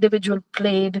occupied, an individual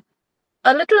played,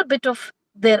 a little bit of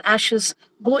their ashes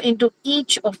go into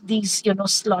each of these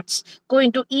slots, go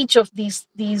into each of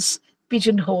these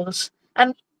pigeonholes,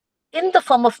 and in the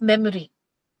form of memory.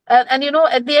 And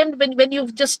at the end, when you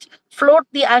just float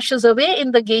the ashes away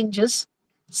in the Ganges,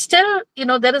 still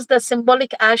there is the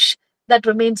symbolic ash that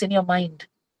remains in your mind.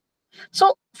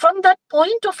 So from that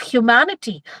point of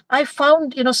humanity, I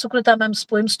found, Sukrita ma'am's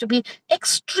poems to be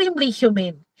extremely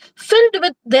humane, filled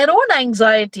with their own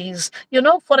anxieties,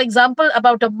 for example,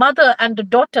 about a mother and a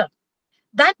daughter.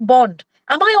 That bond.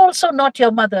 Am I also not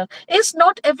your mother? Is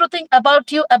not everything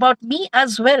about you about me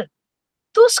as well?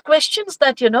 Those questions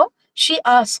that, she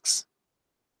asks.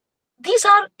 These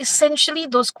are essentially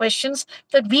those questions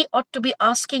that we ought to be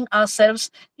asking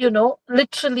ourselves,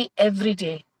 literally every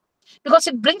day, because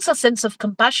it brings a sense of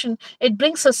compassion, it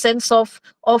brings a sense of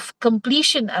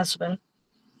completion as well,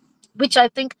 which I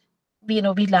think we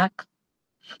lack.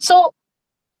 So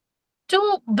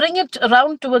to bring it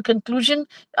around to a conclusion,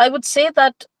 I would say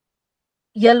that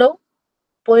yellow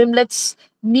poemlets,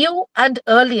 new and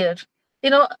earlier, you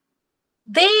know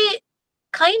they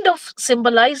kind of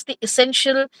symbolize the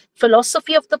essential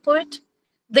philosophy of the poet.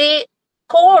 They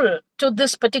call to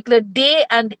this particular day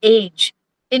and age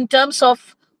in terms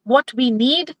of what we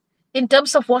need in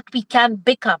terms of what we can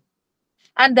become.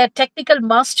 And their technical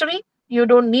mastery, you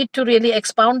don't need to really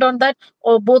expound on that,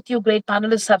 or both you great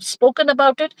panelists have spoken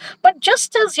about it. But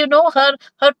just as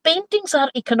her paintings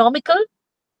are economical,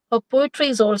 her poetry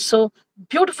is also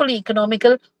beautifully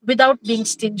economical without being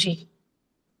stingy.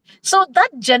 So that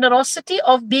generosity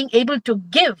of being able to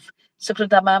give,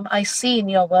 Sukrita ma'am, I see in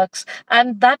your works,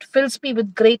 and that fills me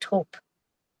with great hope.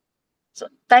 So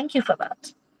thank you for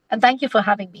that. And thank you for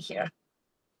having me here.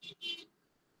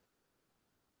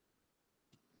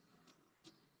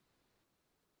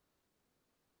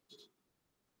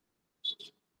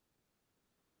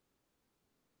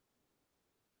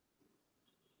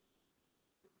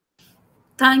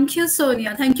 Thank you,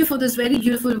 Sonia. Thank you for those very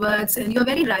beautiful words. And you're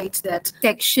very right that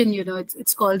section,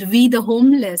 it's called We the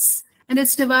Homeless. And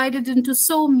it's divided into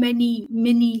so many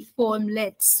mini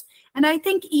poemlets. And I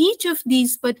think each of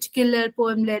these particular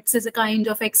poemlets is a kind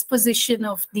of exposition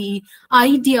of the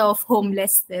idea of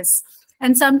homelessness.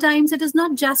 And sometimes it is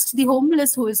not just the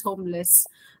homeless who is homeless.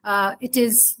 It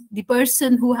is the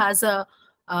person who has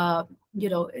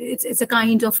it's a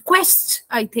kind of quest,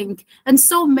 I think. And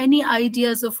so many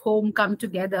ideas of home come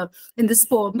together in this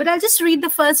poem. But I'll just read the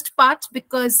first part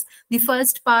because the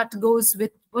first part goes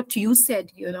with what you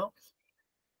said,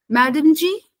 Madam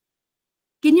Ji,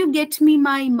 can you get me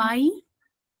my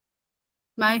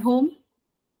home?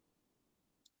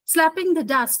 Slapping the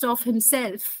dust off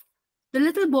himself, the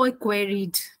little boy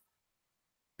queried,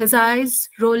 his eyes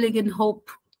rolling in hope.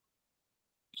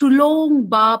 Through long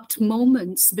barbed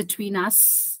moments between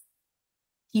us,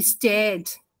 he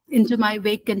stared into my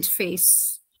vacant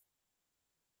face,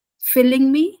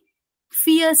 filling me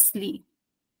fiercely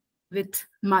with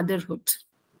motherhood.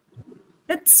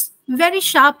 It's very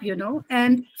sharp,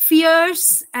 and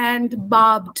fierce and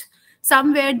barbed.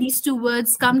 Somewhere these two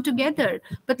words come together,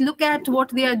 but look at what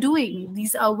they are doing.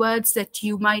 These are words that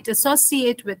you might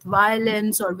associate with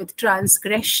violence or with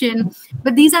transgression,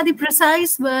 but these are the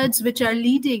precise words which are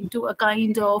leading to a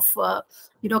kind of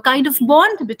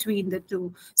bond between the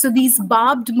two. So these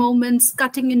barbed moments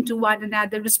cutting into one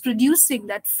another is producing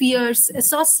that fierce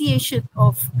association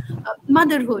of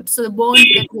motherhood. So the bond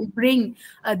that will bring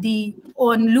the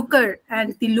onlooker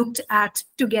and the looked at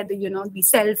together, the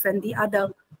self and the other.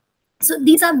 So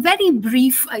these are very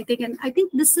brief, I think, and I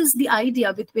think this is the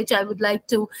idea with which I would like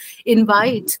to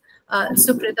invite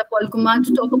Sukrita Polkumar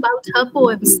to talk about her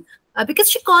poems, because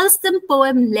she calls them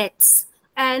poemlets.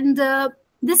 And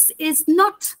this is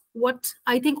not what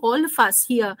I think all of us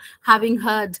here, having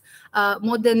heard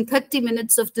more than 30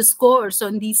 minutes of discourse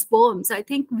on these poems, I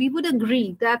think we would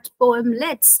agree that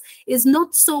poemlets is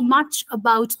not so much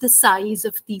about the size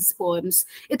of these poems.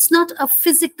 It's not a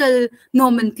physical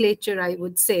nomenclature, I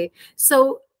would say.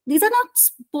 So these are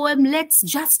not poemlets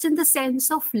just in the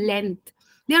sense of length.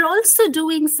 They're also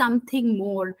doing something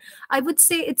more. I would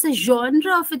say it's a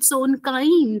genre of its own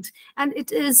kind, and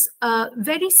it is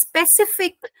very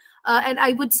specific. And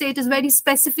I would say it is very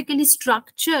specifically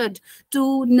structured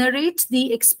to narrate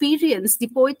the experience, the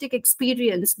poetic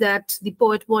experience that the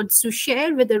poet wants to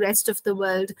share with the rest of the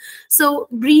world. So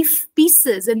brief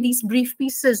pieces, and these brief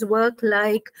pieces work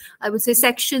like, I would say,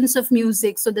 sections of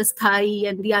music. So the sthai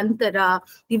and the antara,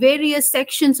 the various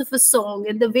sections of a song,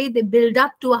 and the way they build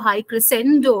up to a high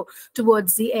crescendo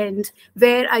towards the end,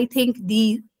 where I think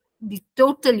the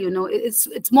total,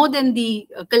 it's more than the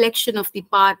collection of the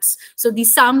parts. So the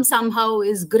sum somehow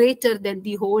is greater than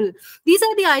the whole. These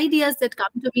are the ideas that come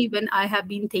to me when I have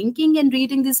been thinking and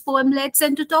reading these poemlets.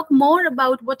 And to talk more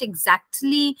about what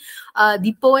exactly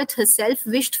the poet herself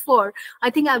wished for, I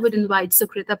think I would invite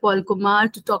Sukrita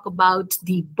Polkumar to talk about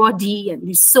the body and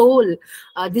the soul,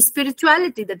 the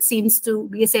spirituality that seems to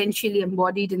be essentially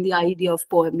embodied in the idea of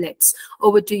poemlets.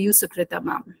 Over to you, Sukrita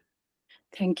ma'am.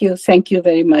 Thank you. Thank you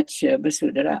very much,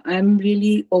 Basudara. I'm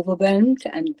really overwhelmed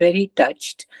and very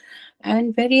touched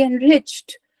and very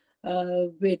enriched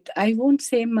with, I won't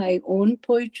say my own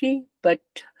poetry, but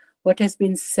what has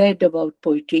been said about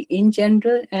poetry in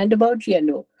general and about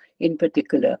yellow in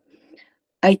particular.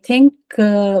 I think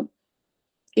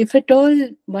if at all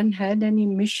one had any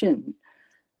mission,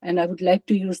 and I would like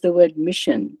to use the word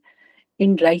mission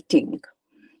in writing,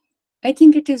 I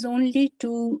think it is only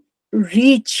to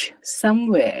reach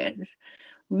somewhere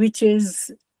which is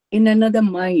in another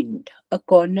mind, a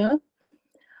corner,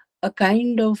 a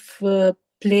kind of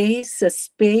place, a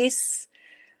space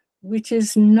which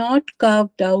is not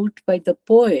carved out by the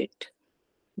poet,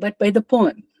 but by the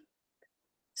poem.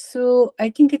 So I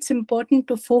think it's important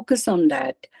to focus on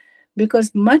that,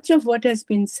 because much of what has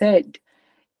been said,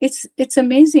 it's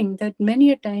amazing that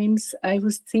many a times I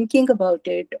was thinking about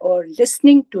it or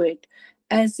listening to it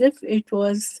as if it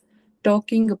was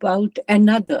talking about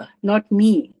another, not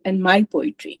me and my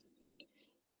poetry.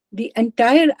 The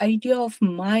entire idea of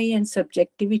my and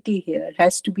subjectivity here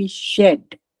has to be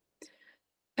shed.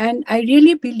 And I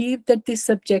really believe that this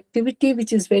subjectivity,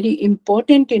 which is very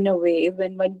important in a way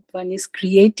when one is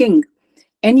creating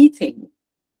anything,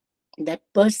 that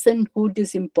personhood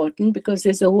is important because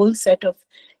there's a whole set of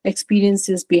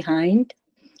experiences behind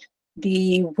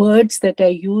the words that I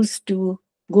use to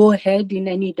go ahead in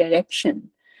any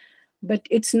direction. But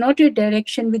it's not a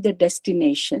direction with a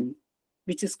destination,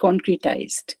 which is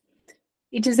concretized.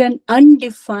 It is an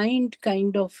undefined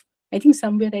kind of, I think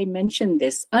somewhere I mentioned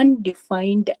this,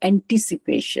 undefined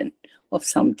anticipation of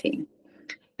something.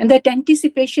 And that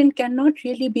anticipation cannot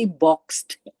really be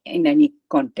boxed in any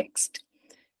context.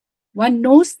 One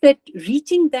knows that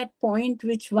reaching that point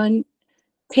which one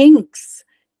thinks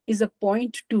is a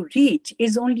point to reach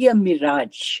is only a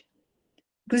mirage.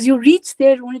 Because you reach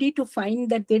there only to find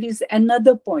that there is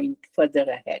another point further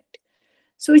ahead.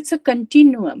 So it's a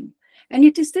continuum. And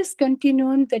it is this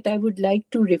continuum that I would like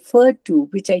to refer to,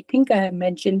 which I think I have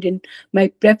mentioned in my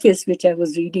preface, which I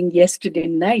was reading yesterday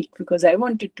night, because I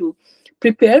wanted to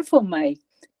prepare for my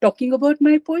talking about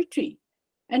my poetry.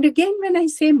 And again, when I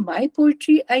say my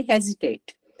poetry, I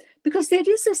hesitate, because there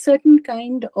is a certain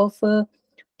kind of a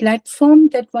platform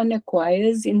that one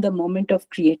acquires in the moment of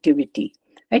creativity.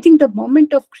 I think the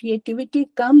moment of creativity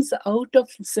comes out of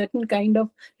a certain kind of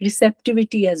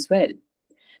receptivity as well.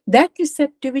 That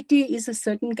receptivity is a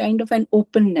certain kind of an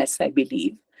openness, I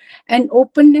believe. An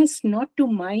openness not to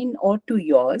mine or to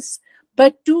yours,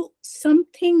 but to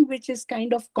something which is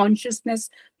kind of consciousness,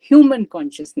 human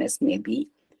consciousness maybe.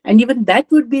 And even that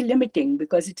would be limiting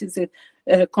because it is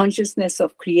a consciousness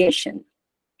of creation.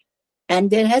 And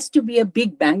there has to be a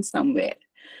big bang somewhere,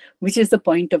 which is the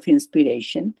point of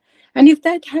inspiration. And if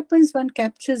that happens, one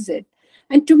captures it.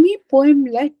 And to me,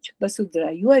 poem-led,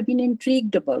 Vasudhara, you have been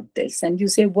intrigued about this. And you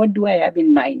say, what do I have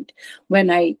in mind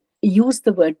when I use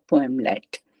the word poem-led?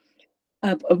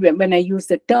 When I use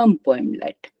the term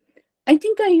poem-led? I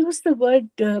think I use the word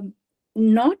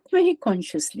not very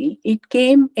consciously. It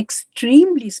came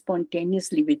extremely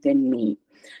spontaneously within me.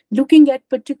 Looking at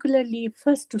particularly,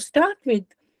 first to start with,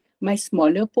 my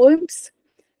smaller poems.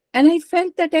 And I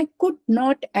felt that I could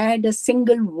not add a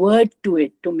single word to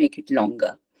it to make it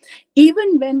longer.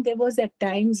 Even when there was at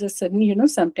times a sudden,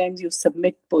 sometimes you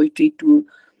submit poetry to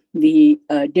the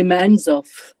demands of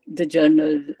the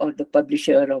journal or the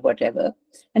publisher or whatever.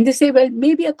 And they say, well,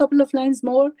 maybe a couple of lines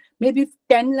more, maybe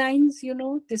 10 lines,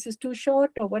 this is too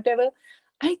short or whatever.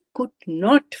 I could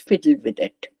not fiddle with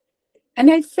it.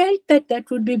 And I felt that that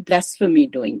would be blasphemy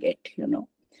doing it,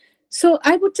 So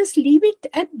I would just leave it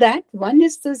at that. One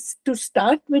is this, to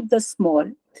start with the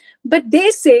small, but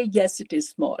they say, yes, it is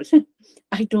small.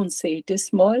 I don't say it is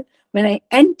small. When I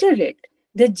enter it,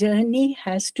 the journey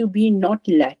has to be not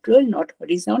lateral, not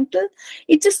horizontal.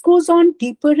 It just goes on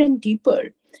deeper and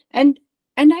deeper. And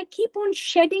I keep on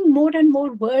shedding more and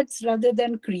more words rather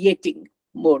than creating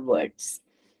more words.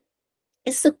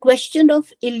 It's a question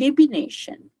of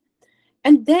elimination.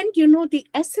 And then, the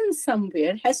essence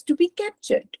somewhere has to be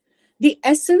captured. The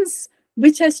essence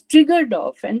which has triggered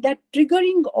off, and that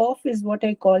triggering off is what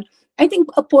I call, I think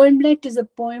a poemlet is a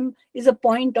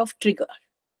point of trigger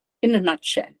in a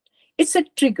nutshell. It's a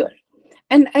trigger.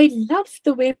 And I love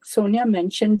the way Sonya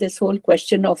mentioned this whole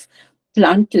question of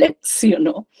plantlets,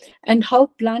 and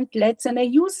how plantlets, and I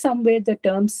use somewhere the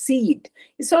term seed.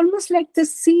 It's almost like the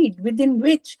seed within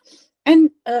which,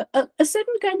 and a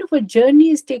certain kind of a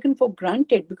journey is taken for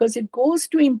granted because it goes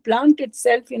to implant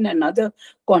itself in another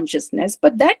consciousness.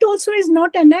 But that also is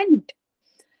not an end,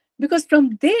 because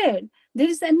from there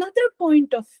is another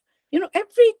point of,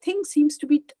 everything seems to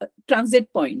be a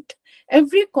transit point.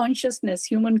 Every consciousness,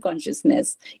 human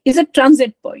consciousness, is a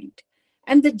transit point.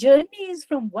 And the journey is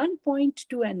from one point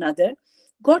to another,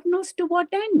 God knows to what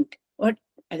end. Or,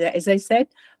 as I said,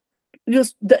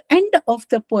 the end of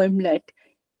the poemlet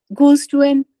goes to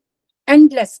an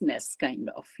endlessness, kind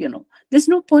of, There's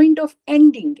no point of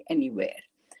ending anywhere.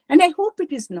 And I hope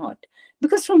it is not,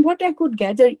 because from what I could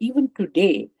gather even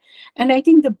today, and I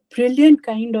think the brilliant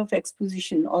kind of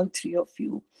exposition, all three of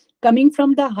you, coming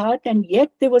from the heart, and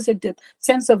yet there was a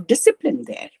sense of discipline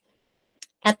there.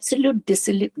 Absolute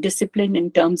discipline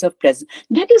in terms of presence.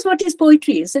 That is what is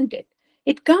poetry, isn't it?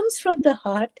 It comes from the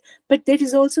heart, but there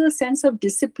is also a sense of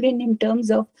discipline in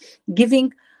terms of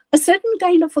giving a certain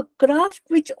kind of a craft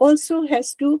which also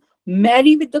has to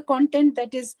marry with the content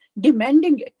that is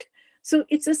demanding it. So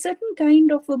it's a certain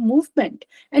kind of a movement.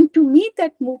 And to me,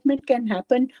 that movement can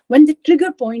happen when the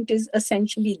trigger point is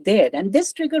essentially there. And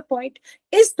this trigger point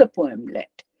is the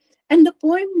poemlet. And the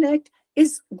poemlet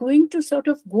is going to sort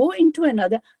of go into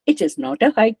another. It is not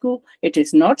a haiku. It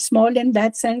is not small in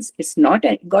that sense. It's not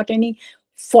got any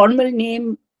formal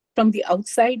name from the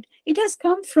outside. It has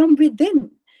come from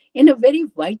within in a very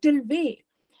vital way.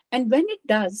 And when it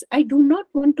does, I do not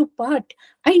want to part.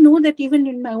 I know that even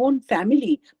in my own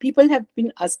family, people have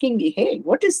been asking me, hey,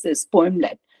 what is this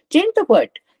poemlet? Change the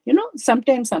word.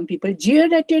 Sometimes some people jeer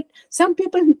at it. Some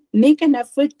people make an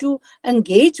effort to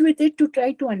engage with it, to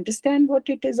try to understand what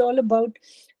it is all about.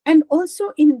 And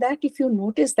also in that, if you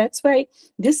notice, that's why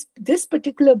this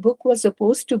particular book was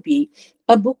supposed to be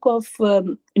a book of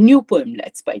new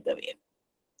poemlets, by the way.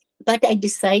 But I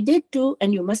decided to,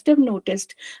 and you must have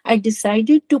noticed, I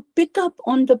decided to pick up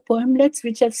on the poemlets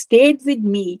which have stayed with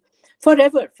me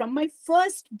forever, from my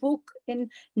first book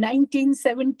in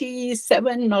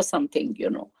 1977 or something,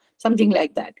 something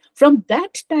like that. From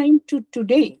that time to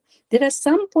today, there are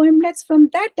some poemlets from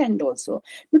that end also,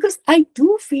 because I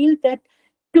do feel that,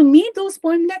 to me, those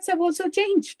poemlets have also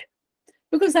changed,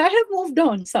 because I have moved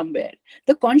on somewhere.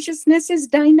 The consciousness is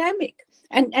dynamic.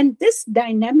 And this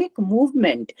dynamic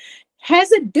movement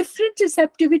has a different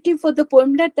receptivity for the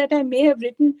poemlet that I may have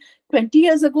written 20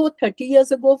 years ago, 30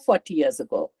 years ago, 40 years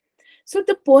ago. So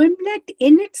the poemlet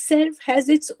in itself has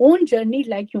its own journey,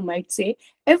 like you might say,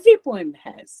 every poem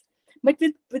has. But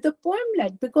with a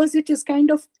poemlet, because it is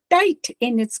kind of tight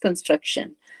in its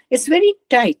construction, it's very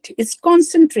tight, it's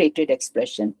concentrated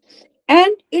expression,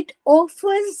 and it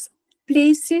offers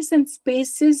places and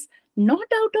spaces not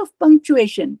out of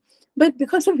punctuation, but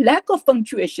because of lack of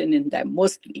punctuation in them,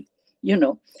 mostly,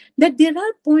 that there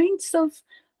are points of,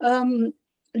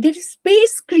 there is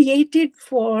space created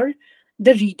for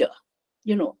the reader,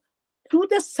 through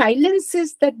the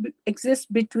silences that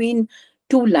exist between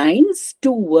two lines,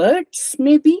 two words,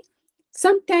 maybe,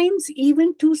 sometimes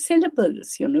even two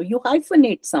syllables, you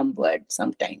hyphenate some words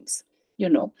sometimes,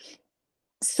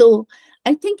 So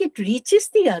I think it reaches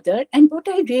the other. And what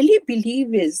I really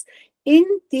believe is, in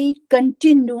the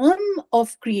continuum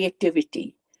of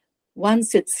creativity,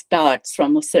 once it starts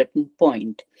from a certain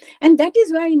point. And that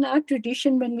is why in our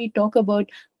tradition, when we talk about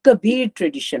Kabir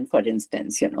tradition, for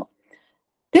instance,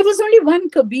 there was only one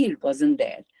Kabir, wasn't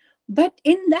there? But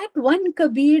in that one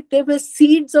Kabir, there were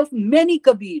seeds of many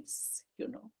Kabirs,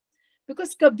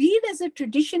 Because Kabir as a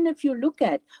tradition, if you look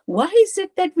at, why is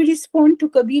it that we respond to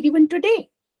Kabir even today?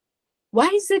 Why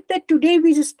is it that today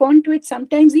we respond to it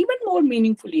sometimes even more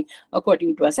meaningfully,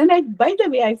 according to us? And by the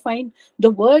way, I find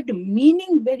the word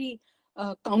meaning very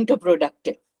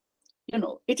counterproductive.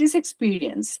 It is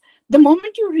experience. The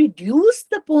moment you reduce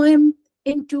the poem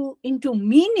into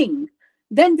meaning,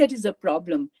 then there is a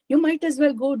problem. You might as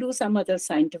well go do some other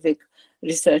scientific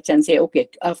research and say, okay,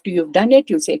 after you've done it,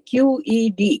 you say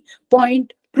QED,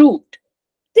 point proved.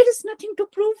 There is nothing to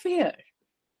prove here,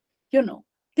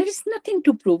 There is nothing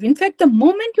to prove. In fact, the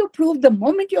moment you prove, the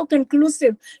moment you're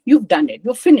conclusive, you've done it,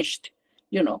 you're finished,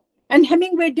 And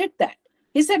Hemingway did that.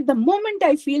 He said, the moment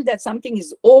I feel that something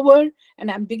is over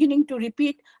and I'm beginning to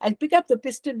repeat, I'll pick up the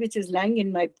pistol which is lying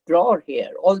in my drawer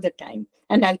here all the time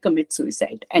and I'll commit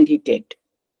suicide. And he did.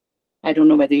 I don't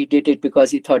know whether he did it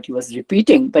because he thought he was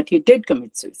repeating, but he did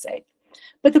commit suicide.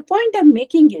 But the point I'm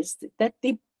making is that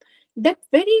that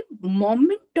very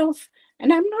moment of,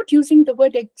 and I'm not using the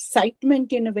word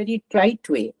excitement in a very trite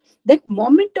way, that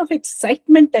moment of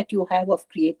excitement that you have of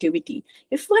creativity,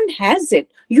 if one has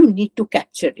it, you need to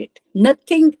capture it.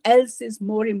 Nothing else is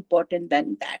more important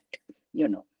than that,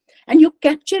 And you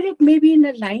capture it maybe in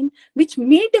a line which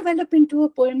may develop into a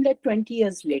poemlet 20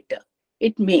 years later.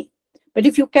 It may. But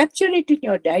if you capture it in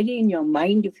your diary, in your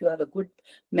mind, if you have a good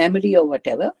memory or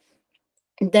whatever,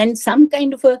 then some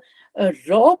kind of a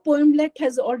raw poemlet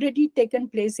has already taken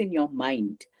place in your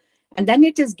mind. And then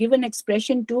it is given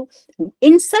expression to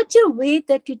in such a way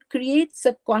that it creates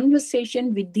a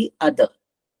conversation with the other.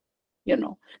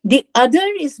 The other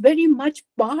is very much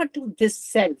part of this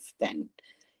self then.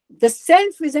 The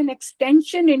self is an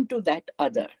extension into that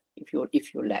other, if you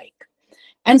like.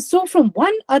 And so from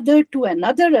one other to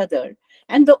another other,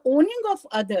 and the owning of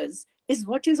others is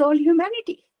what is all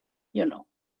humanity,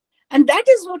 And that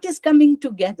is what is coming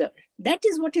together. That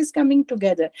is what is coming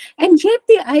together. And yet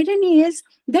the irony is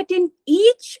that in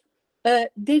each, there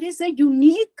is a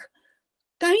unique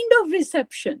kind of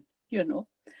reception,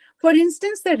 For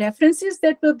instance, the references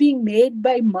that were being made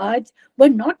by Marge were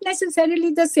not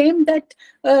necessarily the same that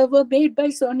were made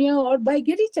by Sonya or by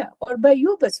Girija or by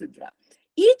you, Basudra.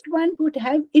 Each one would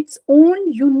have its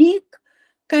own unique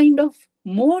kind of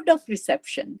mode of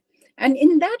reception. And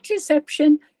in that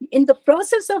reception, in the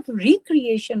process of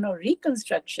recreation or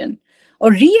reconstruction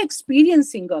or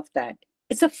re-experiencing of that,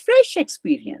 it's a fresh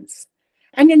experience.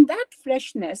 And in that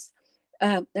freshness,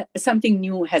 something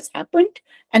new has happened,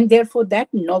 and therefore that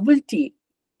novelty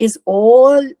is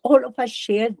all of us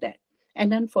share that.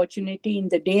 And unfortunately, in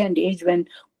the day and age when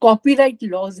copyright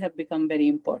laws have become very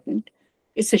important,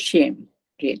 it's a shame,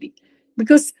 really,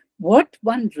 because what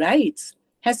one writes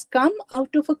has come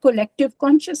out of a collective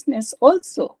consciousness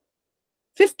also.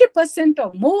 50%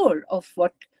 or more of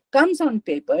what comes on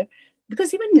paper,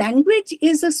 because even language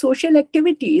is a social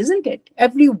activity, isn't it?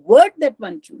 Every word that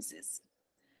one chooses.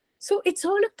 So it's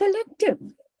all a collective.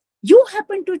 You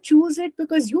happen to choose it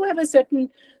because you have a certain,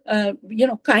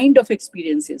 kind of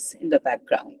experiences in the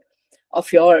background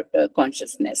of your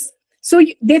consciousness. So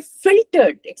they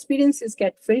filtered, experiences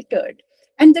get filtered.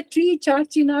 And the tree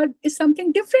Charchinar is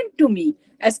something different to me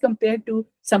as compared to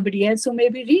somebody else who may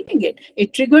be reading it.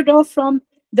 It triggered off from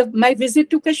my visit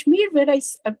to Kashmir, where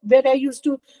I used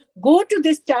to go to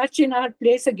this Charchinar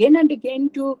place again and again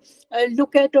to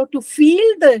look at or to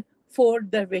feel the four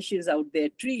dervishes out there,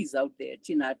 trees out there,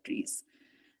 chinar trees.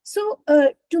 So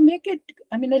to make it,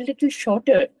 a little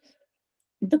shorter,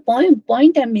 the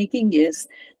point I'm making is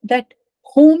that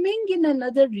homing in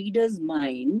another reader's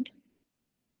mind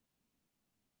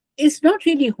is not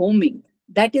really homing.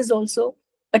 That is also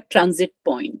a transit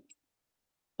point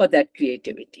for that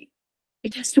creativity.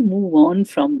 It has to move on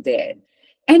from there.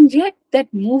 And yet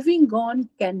that moving on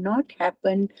cannot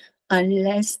happen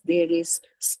unless there is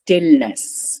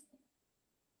stillness.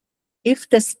 If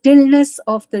the stillness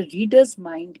of the reader's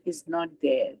mind is not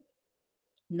there,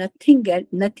 nothing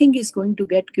is going to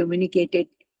get communicated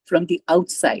from the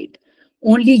outside.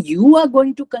 Only you are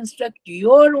going to construct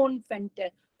your own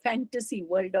fantasy,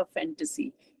 world of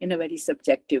fantasy in a very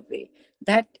subjective way.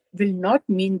 That will not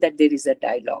mean that there is a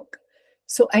dialogue.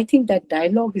 So I think that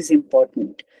dialogue is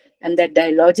important. And that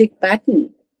dialogic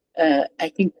pattern,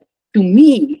 I think, to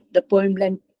me, the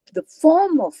poemlet, the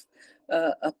form of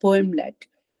a poemlet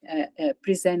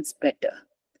presents better.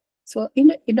 So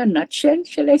in a nutshell,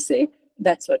 shall I say,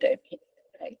 that's what I mean,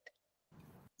 right?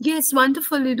 Yes,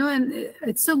 wonderful, and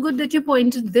it's so good that you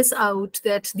pointed this out,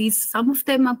 that some of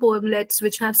them are poemlets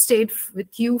which have stayed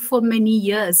with you for many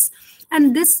years.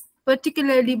 And this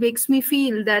particularly makes me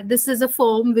feel that this is a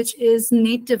form which is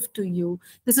native to you.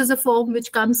 This is a form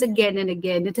which comes again and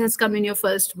again. It has come in your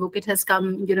first book. It has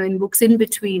come, in books in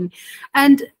between.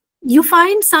 And you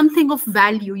find something of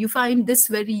value. You find this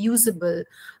very usable.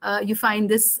 You find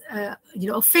this, a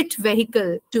fit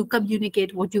vehicle to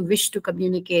communicate what you wish to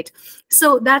communicate.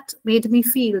 So that made me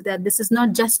feel that this is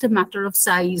not just a matter of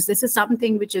size. This is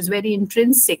something which is very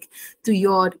intrinsic to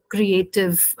your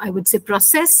creative, I would say,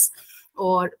 process,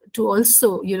 or to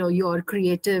also, your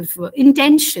creative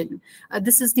intention.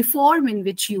 This is the form in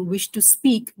which you wish to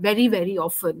speak very, very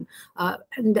often.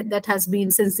 And that has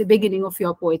been since the beginning of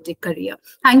your poetic career.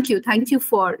 Thank you. Thank you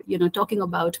for, talking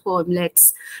about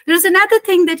poemlets. There's another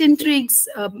thing that intrigues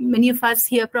many of us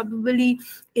here probably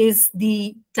is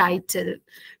the title.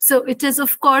 So it is,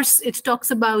 of course, it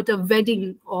talks about a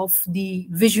wedding of the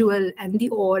visual and the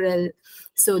oral.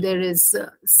 So there is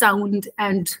sound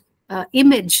and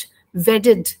image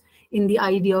wedded in the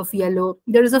idea of yellow.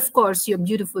 There is, of course, your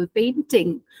beautiful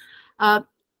painting.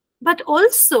 But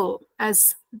also,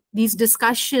 as these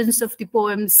discussions of the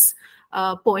poems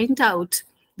point out,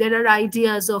 there are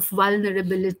ideas of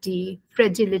vulnerability,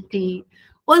 fragility,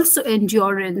 also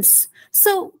endurance.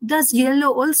 So does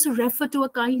yellow also refer to a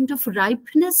kind of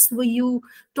ripeness? Were you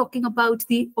talking about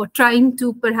or trying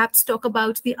to perhaps talk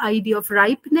about the idea of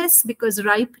ripeness? Because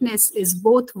ripeness is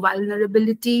both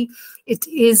vulnerability, it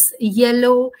is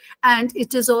yellow, and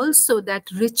it is also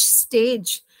that rich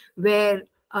stage where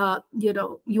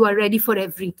you are ready for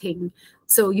everything.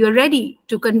 So you're ready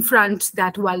to confront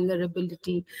that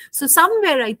vulnerability. So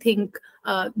somewhere I think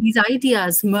these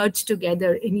ideas merge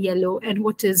together in yellow. And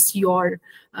what is your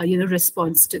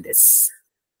response to this?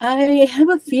 I have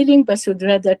a feeling,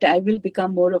 Basudra, that I will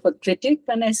become more of a critic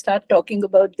when I start talking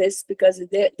about this, because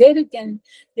there again,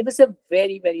 there was a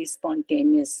very, very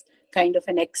spontaneous kind of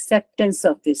an acceptance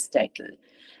of this title.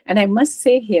 And I must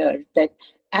say here that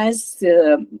as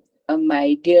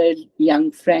my dear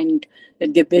young friend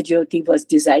Dibyajyoti was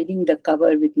designing the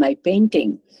cover with my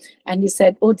painting, and he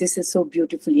said, "Oh, this is so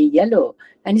beautifully yellow."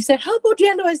 And he said, "How about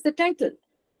yellow as the title?"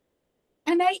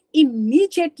 And I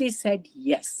immediately said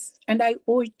yes, and I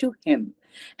owe it to him.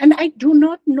 And I do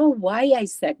not know why I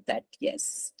said that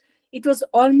yes. It was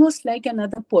almost like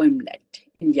another poemlet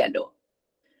in yellow,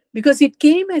 because it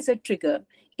came as a trigger.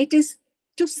 It is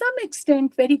to some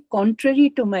extent very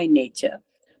contrary to my nature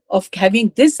of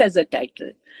having this as a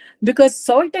title, because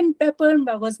Salt and Pepper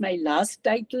was my last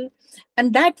title,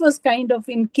 and that was kind of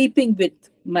in keeping with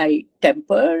my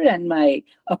temper and my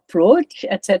approach,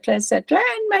 etc., etc.,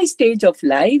 and my stage of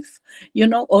life,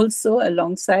 also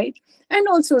alongside, and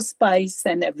also spice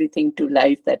and everything to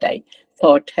life that I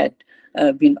thought had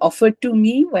been offered to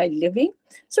me while living.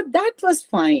 So that was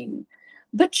fine.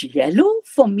 But yellow,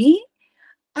 for me,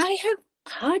 I have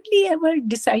hardly ever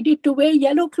decided to wear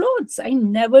yellow clothes. I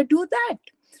never do that.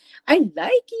 I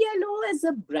like yellow as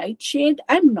a bright shade.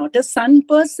 I'm not a sun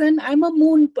person, I'm a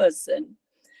moon person.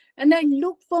 And I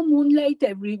look for moonlight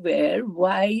everywhere.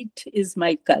 White is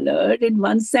my color in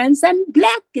one sense, and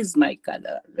black is my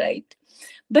color, right?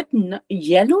 But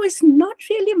yellow is not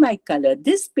really my color.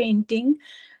 This painting,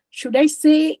 should I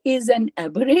say, is an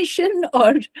aberration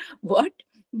or what?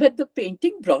 But the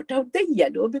painting brought out the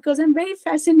yellow because I'm very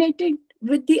fascinated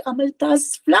with the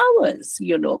amalthas flowers,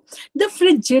 the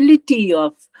fragility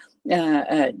of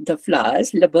the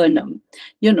flowers, laburnum,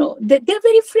 they're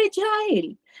very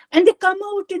fragile. And they come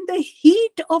out in the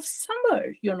heat of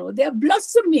summer, they are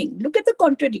blossoming. Look at the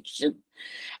contradiction.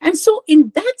 And so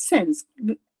in that sense,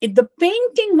 the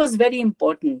painting was very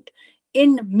important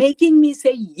in making me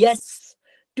say yes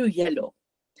to yellow.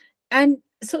 And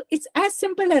so it's as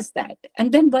simple as that.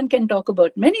 And then one can talk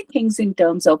about many things in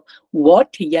terms of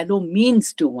what yellow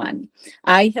means to one.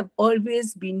 I have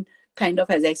always been kind of,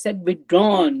 as I said,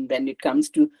 withdrawn when it comes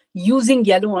to using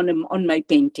yellow on my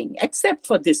painting, except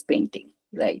for this painting,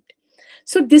 right?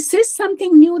 So this is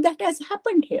something new that has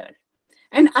happened here.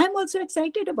 And I'm also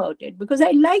excited about it because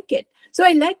I like it. So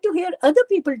I like to hear other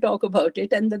people talk about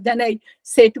it. And then I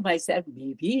say to myself,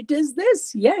 maybe it is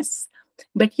this, yes.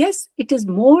 But yes, it is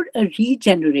more a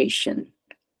regeneration,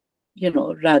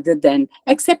 rather than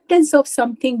acceptance of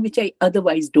something which I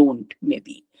otherwise don't,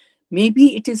 maybe.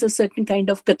 Maybe it is a certain kind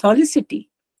of Catholicity.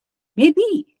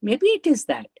 Maybe it is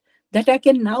that I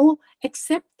can now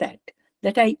accept that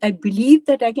I believe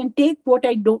that I can take what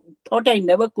I thought I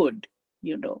never could,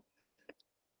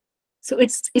 So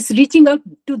it's reaching out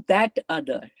to that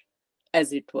other,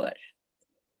 as it were.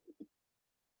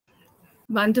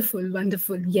 Wonderful,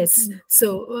 wonderful. Yes.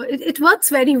 So it works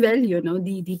very well,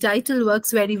 the title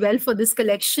works very well for this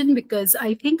collection because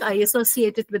I think I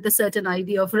associate it with a certain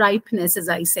idea of ripeness, as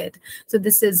I said. So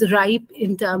this is ripe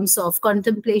in terms of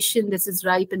contemplation, this is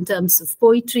ripe in terms of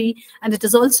poetry, and it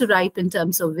is also ripe in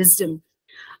terms of wisdom.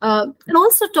 And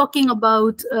also talking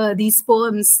about these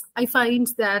poems, I find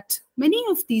that many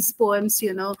of these poems,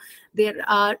 there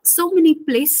are so many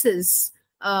places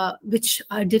which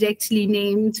are directly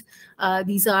named.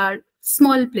 These are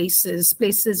small places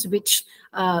which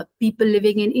people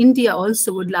living in India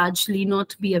also would largely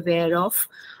not be aware of.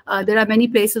 There are many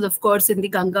places, of course, in the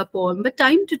Ganga poem, but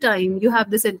time to time you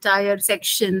have this entire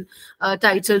section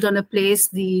titled on a place,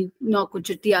 the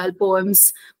Naukuchitiyal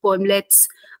poemlets.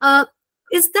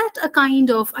 Is that a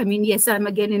kind of, yes, I'm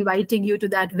again inviting you to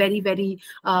that very, very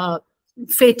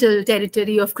fatal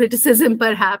territory of criticism,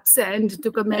 perhaps, and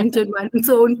to comment on one's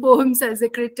own poems as a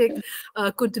critic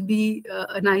could be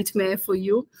a nightmare for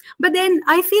you. But then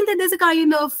I feel that there's a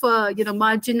kind of,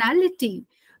 marginality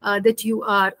that you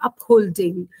are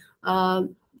upholding,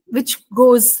 which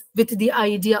goes with the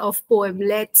idea of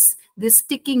poemlets, this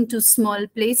sticking to small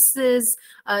places,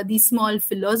 these small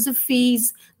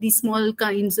philosophies, these small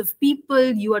kinds of people.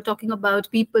 You are talking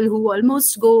about people who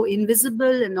almost go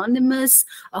invisible, anonymous,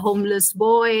 a homeless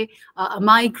boy, a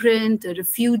migrant, a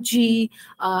refugee,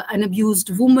 an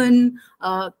abused woman,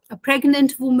 a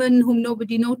pregnant woman whom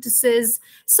nobody notices.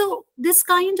 So this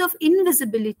kind of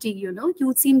invisibility,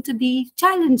 you seem to be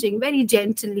challenging very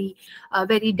gently,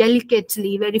 very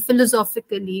delicately, very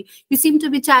philosophically. You seem to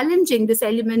be challenging this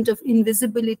element of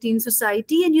invisibility in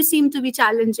society, and you seem to be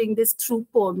challenging this through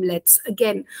poemlets,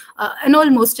 again, an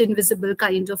almost invisible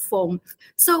kind of form.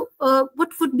 So what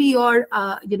would be your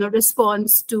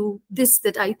response to this,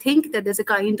 that I think that there's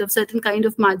a certain kind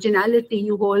of marginality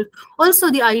you hold? Also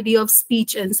the idea of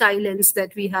speech and silence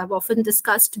that we have often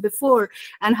discussed before,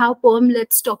 and how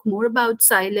poemlets talk more about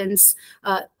silence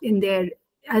in their,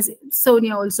 as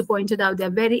Sonya also pointed out, they're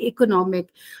very economic.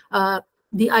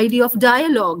 The idea of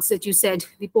dialogues that you said,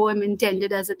 the poem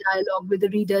intended as a dialogue with the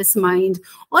reader's mind.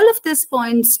 All of this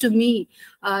points to me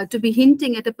to be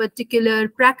hinting at a particular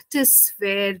practice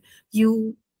where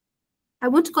you, I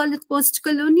won't call it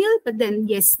post-colonial, but then,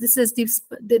 yes,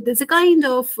 there's a kind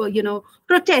of,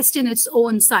 protest in its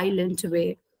own silent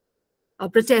way. A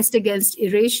protest against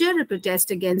erasure, a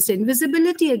protest against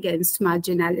invisibility, against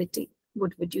marginality.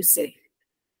 What would you say?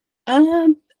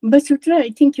 But Sutra,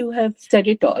 I think you have said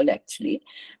it all, actually,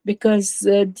 because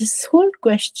this whole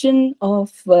question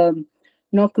of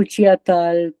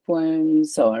Nokuchiatal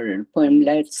poems or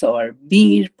poemlets or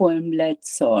beer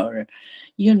poemlets or,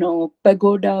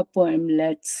 pagoda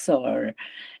poemlets, or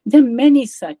there are many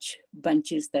such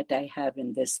bunches that I have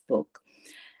in this book.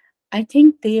 I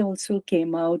think they also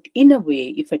came out in a way,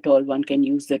 if at all one can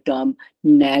use the term,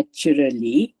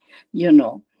 naturally.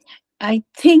 I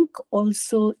think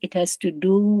also it has to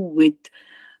do with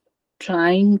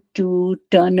trying to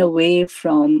turn away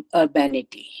from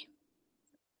urbanity.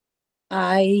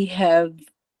 I have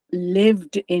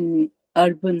lived in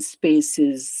urban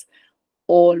spaces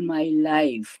all my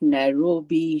life,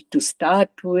 Nairobi to start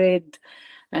with,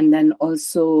 and then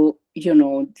also,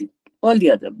 all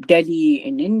the other, Delhi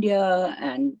in India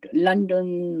and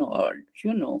London, or,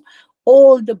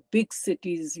 all the big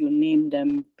cities, you name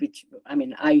them, which,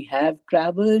 I have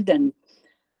traveled, and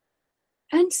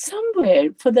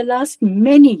somewhere for the last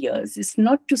many years, it's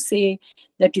not to say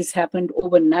that it's happened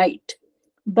overnight,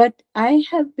 but I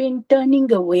have been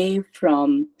turning away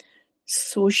from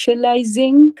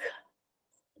socializing,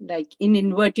 like in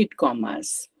inverted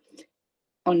commas,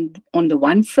 on the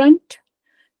one front,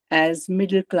 as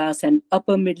middle class and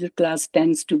upper middle class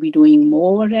tends to be doing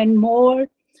more and more.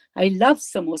 I love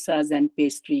samosas and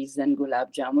pastries and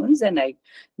gulab jamuns, and I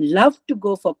love to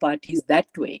go for parties that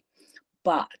way.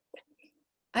 But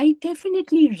I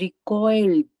definitely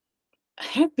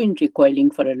have been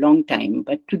recoiling for a long time,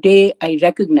 but today I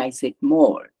recognize it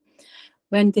more.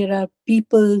 When there are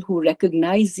people who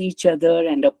recognize each other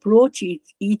and approach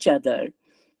each other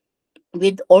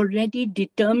with already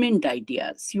determined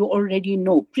ideas, you already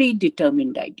know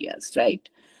predetermined ideas, right?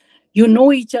 You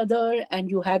know each other and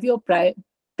you have your pride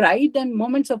and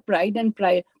moments of pride and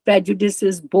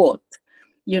prejudices both,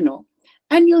 you know.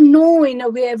 And in a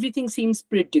way, everything seems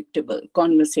predictable.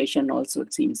 Conversation also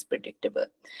seems predictable.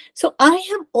 So I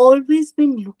have always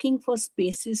been looking for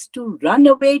spaces to run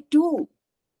away to,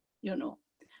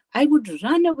 I would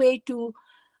run away to,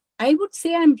 I would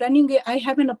say I'm running away. I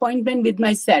have an appointment with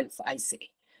myself, I say.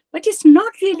 But it's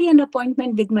not really an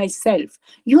appointment with myself.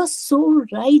 You're so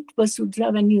right,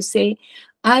 Vasudhara, when you say,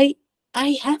 I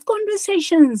have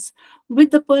conversations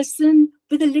with the person,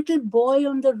 with a little boy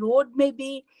on the road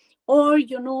maybe, or,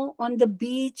 on the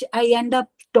beach. I end up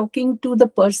talking to the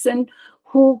person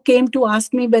who came to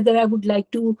ask me whether I would like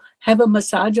to have a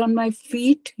massage on my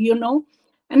feet,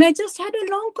 And I just had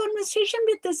a long conversation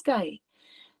with this guy.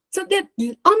 So there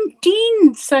are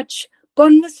umpteen such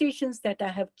conversations that I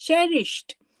have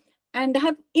cherished and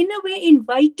have in a way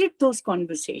invited those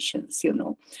conversations,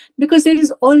 because there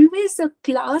is always a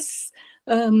class,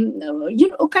 kind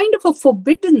of a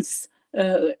forbiddance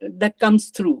that comes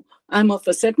through. I'm of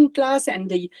a certain class, and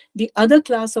the other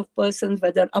class of persons,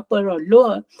 whether upper or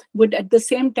lower, would at the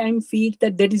same time feel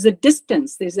that there is a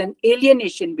distance, there's an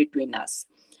alienation between us.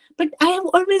 But I have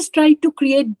always tried to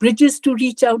create bridges to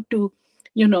reach out to,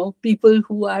 people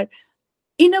who are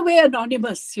in a way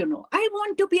anonymous, I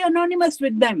want to be anonymous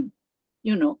with them,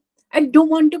 I don't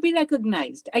want to be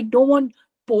recognized. I don't want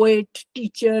poet,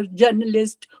 teacher,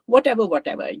 journalist, whatever,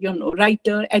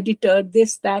 writer, editor,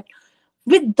 this, that,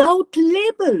 without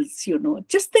labels,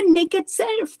 just the naked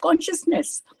self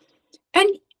consciousness. And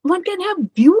one can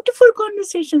have beautiful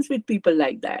conversations with people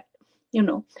like that,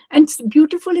 and it's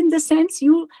beautiful in the sense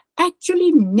you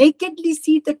actually nakedly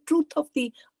see the truth of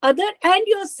the other and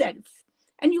yourself.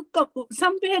 And you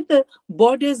somewhere the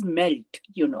borders melt,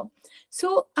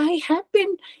 So I have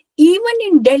been, even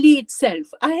in Delhi itself,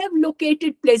 I have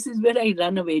located places where I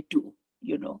run away to,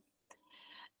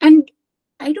 And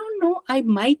I don't know, I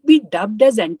might be dubbed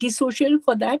as antisocial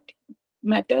for that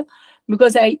matter,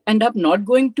 because I end up not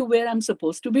going to where I'm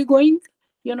supposed to be going,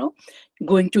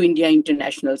 going to India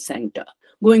International Center,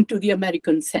 going to the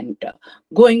American Center,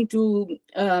 going to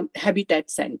Habitat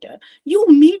Center. You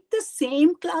meet the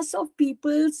same class of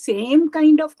people, same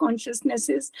kind of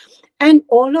consciousnesses, and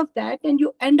all of that, and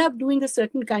you end up doing a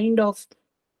certain kind of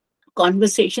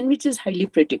conversation which is highly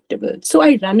predictable. So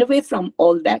I run away from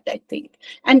all that, I think.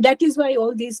 And that is why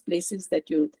all these places that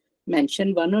you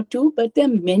mentioned, one or two, but there are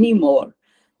many more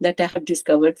that I have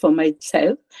discovered for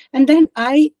myself. And then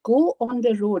I go on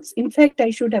the roads. In fact,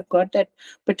 I should have got that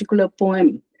particular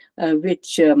poem,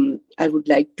 which I would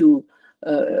like to,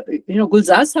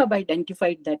 Gulzar Saab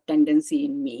identified that tendency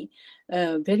in me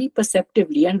very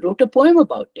perceptively and wrote a poem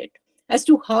about it, as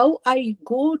to how I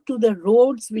go to the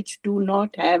roads which do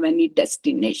not have any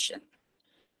destination.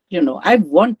 I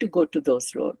want to go to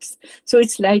those roads. So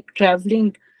it's like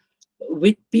traveling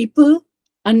with people,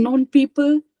 unknown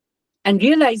people, and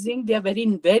realizing they are very,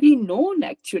 very known,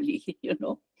 actually,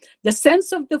 The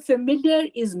sense of the familiar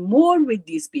is more with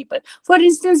these people. For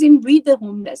instance, in We the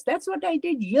Homeless, that's what I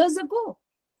did years ago.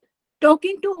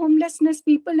 talking to homelessness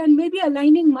people and maybe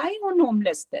aligning my own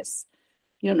homelessness,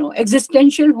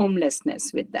 existential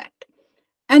homelessness with that.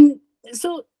 And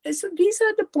so these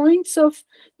are the points of,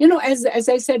 as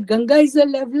I said, Ganga is a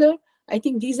leveler. I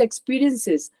think these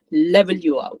experiences level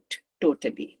you out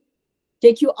totally,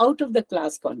 take you out of the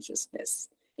class consciousness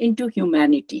into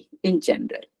humanity in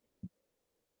general.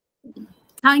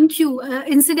 Thank you.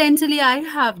 Incidentally, I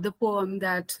have the poem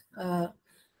that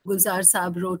Gulzar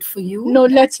Saab wrote for you. No,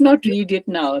 let's not read it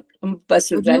now,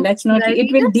 Basudha. Let's not.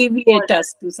 It will deviate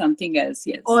us to something else.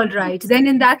 Yes. All right. Then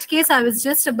in that case, I was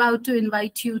just about to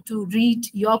invite you to read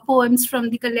your poems from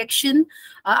the collection.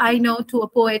 I know to a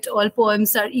poet, all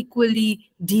poems are equally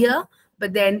dear,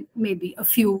 but then maybe a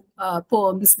few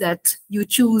poems that you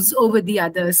choose over the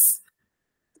others.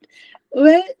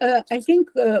 Well, I think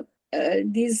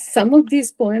some of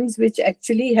these poems which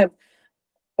actually have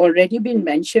already been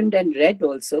mentioned and read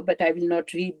also, but I will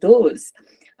not read those.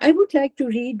 I would like to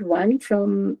read one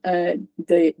from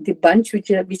the bunch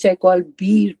which I call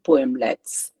Beer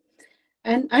Poemlets.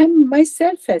 And I'm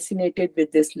myself fascinated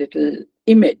with this little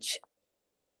image.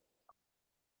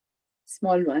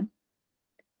 Small one.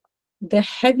 The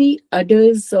heavy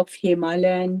udders of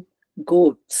Himalayan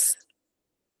goats,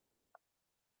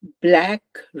 black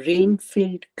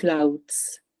rain-filled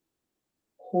clouds,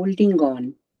 holding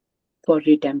on for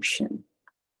redemption.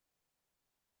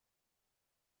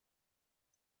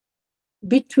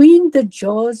 Between the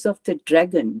jaws of the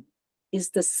dragon is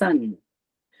the sun,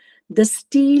 the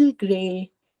steel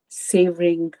gray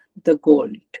savoring the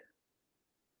gold.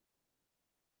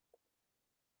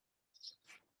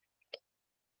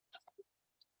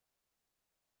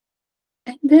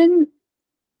 And then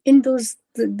in those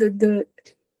the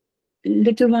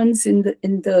little ones in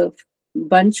the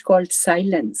bunch called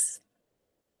silence.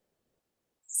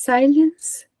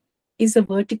 Silence is a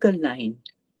vertical line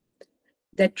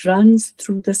that runs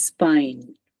through the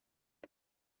spine.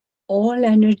 All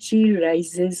energy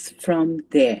rises from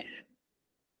there.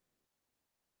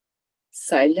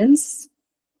 Silence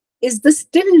is the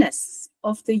stillness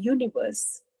of the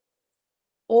universe.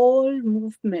 All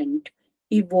movement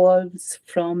evolves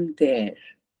from there.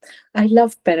 I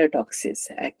love paradoxes,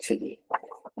 actually.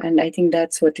 And I think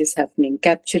that's what is happening,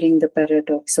 capturing the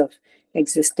paradox of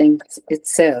existence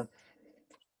itself.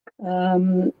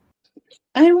 I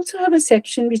also have a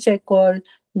section which I call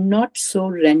Not So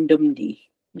Randomly,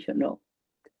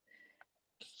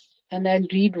 And I'll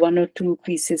read one or two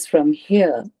pieces from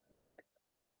here.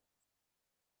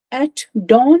 At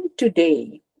dawn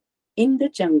today, in the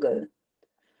jungle,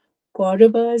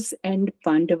 Kauravas and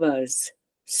Pandavas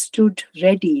stood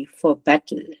ready for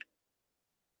battle.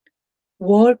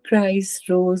 War cries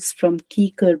rose from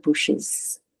kikar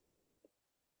bushes.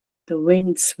 The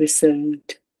winds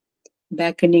whistled,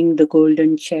 beckoning the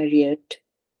golden chariot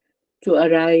to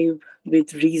arrive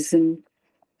with reason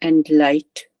and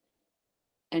light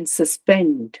and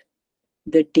suspend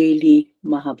the daily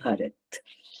Mahabharat.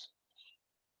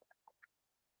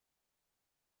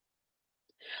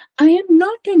 I am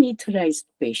not an etherized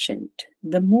patient.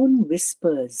 The moon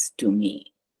whispers to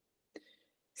me.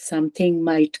 Something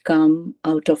might come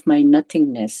out of my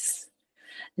nothingness,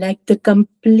 like the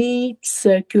complete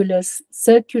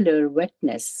circular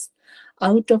wetness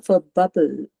out of a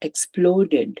bubble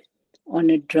exploded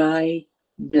on a dry,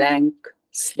 blank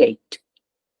slate.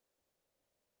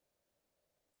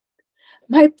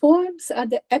 My poems are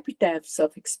the epitaphs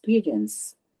of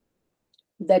experience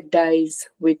that dies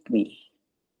with me.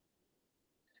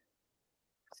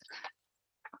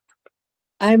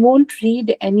 I won't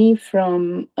read any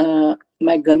from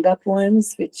my Ganga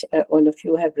poems, which all of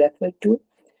you have referred to.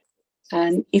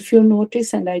 And if you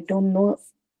notice, and I don't know,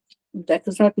 that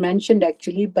was not mentioned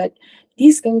actually, but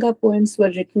these Ganga poems were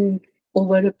written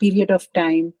over a period of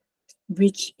time,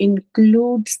 which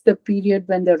includes the period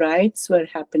when the riots were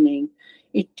happening.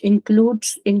 It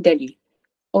includes in Delhi.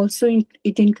 Also,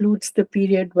 it includes the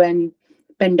period when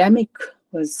pandemic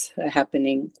was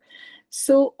happening.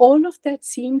 So all of that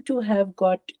seemed to have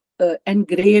got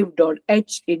engraved or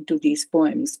etched into these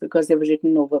poems because they were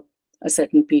written over a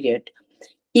certain period.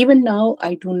 Even now,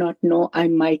 I do not know, I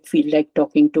might feel like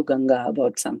talking to Ganga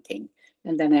about something,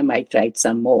 and then I might write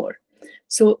some more.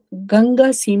 So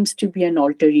Ganga seems to be an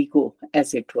alter ego,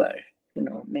 as it were,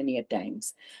 many a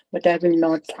times. But I will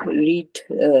not read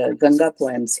Ganga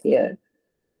poems here.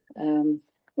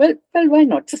 Well, why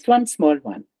not? Just one small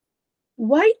one.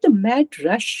 Why the mad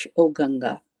rush, O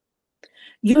Ganga?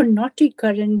 Your naughty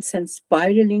currents and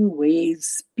spiraling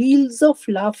waves, peals of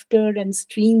laughter and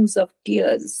streams of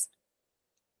tears.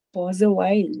 Pause a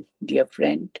while, dear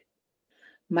friend.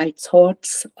 My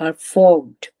thoughts are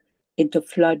fogged in the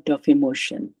flood of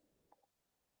emotion.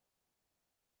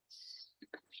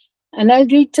 And I'll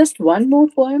read just one more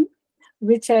poem,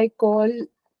 which I call,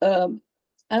 um,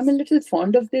 I'm a little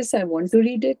fond of this. I want to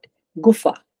read it.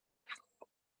 Gufa.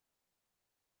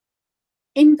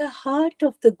 In the heart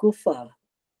of the Gufa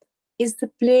is the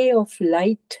play of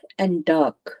light and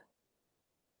dark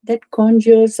that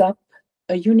conjures up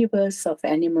a universe of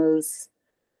animals,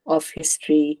 of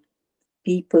history,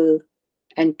 people,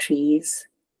 and trees.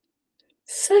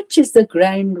 Such is the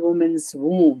grand woman's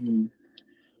womb,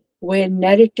 where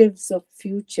narratives of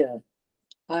future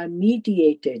are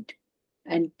mediated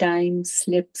and time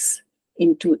slips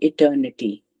into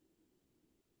eternity.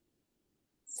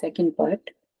 Second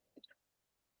part.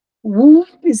 Womb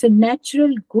is a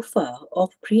natural gufa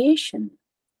of creation,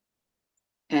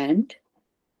 and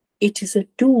it is a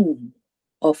tomb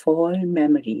of all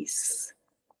memories.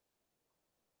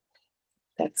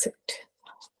 That's it.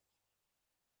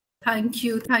 Thank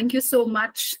you. Thank you so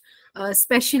much,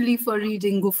 especially for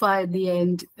reading Gufa at the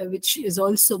end, which is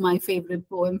also my favorite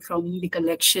poem from the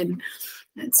collection.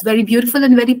 It's very beautiful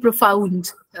and very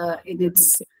profound in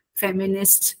its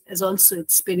feminist as also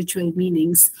its spiritual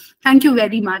meanings. Thank you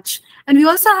very much. And we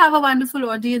also have a wonderful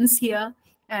audience here.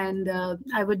 And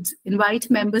I would invite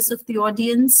members of the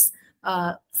audience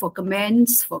for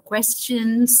comments, for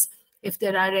questions, if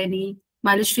there are any.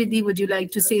 Malashridhi, would you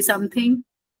like to say something?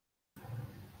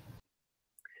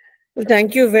 Well,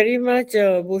 thank you very much,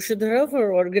 Boshudhara,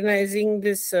 for organizing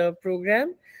this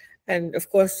program. And of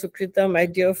course, Sukrita, my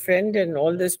dear friend, and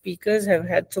all the speakers have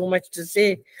had so much to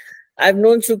say. I've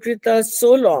known Sukrita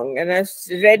so long, and I've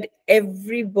read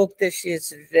every book that she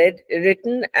has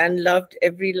written, and loved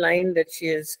every line that she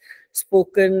has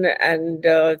spoken and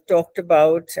talked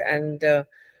about. And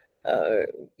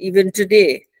even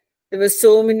today, there were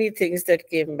so many things that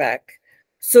came back.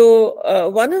 So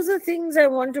one of the things I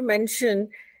want to mention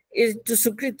is to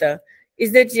Sukrita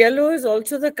is that yellow is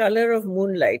also the color of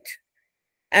moonlight.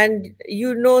 And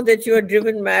you know that you are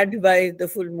driven mad by the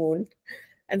full moon.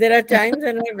 And there are times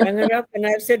when I've rung her up and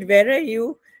I've said, "Where are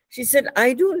you?" She said,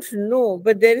 "I don't know,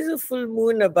 but there is a full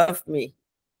moon above me."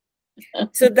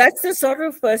 So that's the sort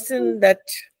of person that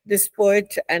this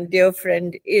poet and dear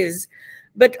friend is.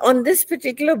 But on this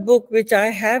particular book, which I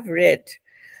have read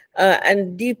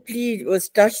and deeply was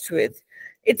touched with,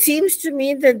 it seems to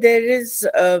me that there is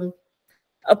a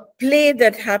play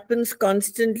that happens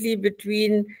constantly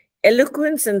between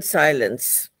eloquence and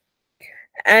silence.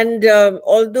 And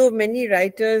although many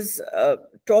writers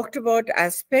talked about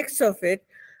aspects of it,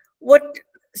 what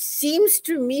seems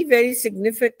to me very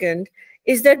significant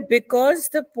is that because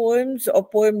the poems or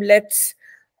poemlets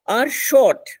are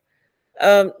short,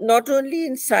 not only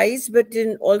in size, but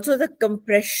in also the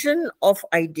compression of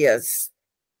ideas.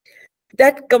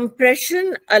 That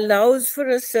compression allows for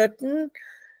a certain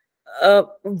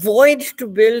void to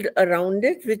build around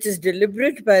it, which is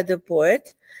deliberate by the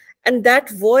poet. And that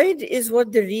void is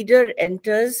what the reader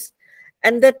enters.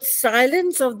 And that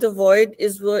silence of the void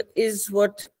is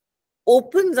what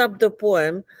opens up the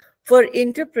poem for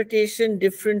interpretation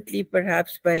differently,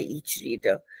 perhaps by each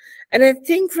reader. And I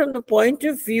think from the point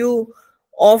of view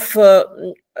of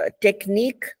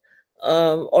technique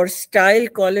or style,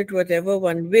 call it whatever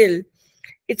one will,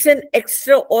 it's an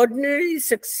extraordinarily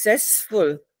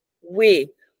successful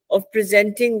way of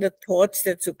presenting the thoughts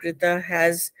that Sukrita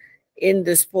has in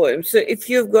this poem. So if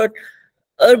you've got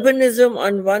urbanism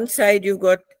on one side, you've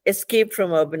got escape from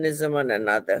urbanism on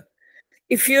another.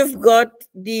 If you've got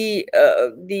the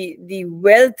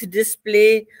wealth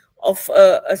display of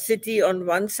a city on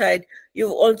one side,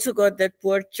 you've also got that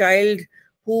poor child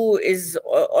who is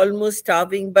almost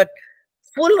starving, but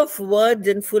full of words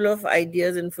and full of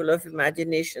ideas and full of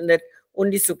imagination that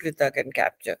only Sukrita can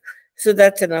capture. So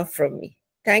that's enough from me.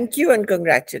 Thank you and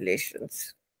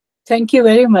congratulations. Thank you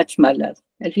very much, Mala.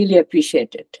 I really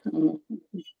appreciate it.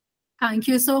 Thank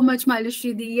you so much,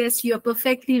 Malashridhi. Yes, you're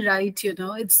perfectly right. You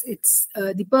know, it's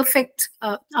the perfect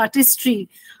artistry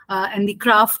and the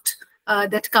craft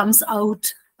that comes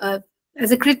out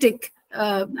as a critic.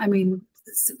 I mean,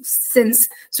 since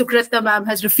Sukrita ma'am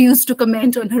has refused to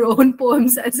comment on her own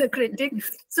poems as a critic.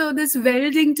 So this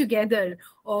welding together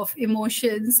of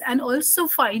emotions and also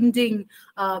finding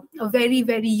a very,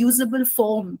 very usable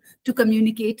form to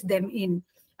communicate them in.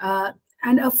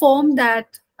 And a form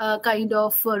that kind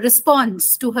of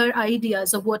responds to her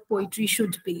ideas of what poetry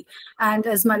should be. And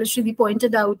as Malashridhi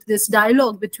pointed out, this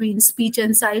dialogue between speech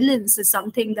and silence is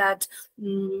something that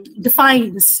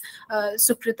defines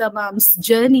Sukrita ma'am's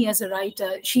journey as a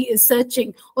writer. She is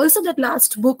searching. Also that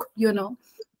last book, you know,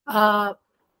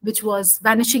 which was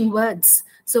Vanishing Words.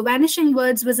 So Vanishing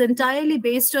Words was entirely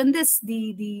based on this,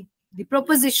 the the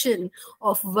proposition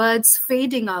of words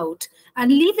fading out and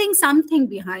leaving something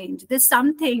behind. This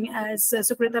something, as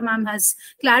Sukrita ma'am has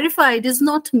clarified, is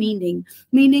not meaning.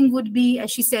 Meaning would be,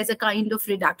 as she says, a kind of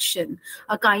reduction,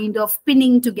 a kind of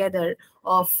pinning together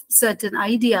of certain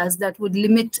ideas that would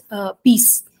limit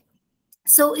peace.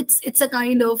 So it's a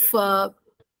kind of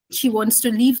she wants to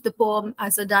leave the poem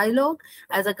as a dialogue,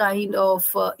 as a kind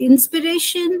of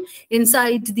inspiration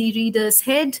inside the reader's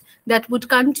head that would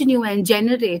continue and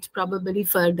generate probably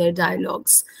further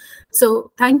dialogues.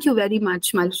 So thank you very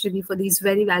much, Marjorie, for these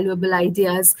very valuable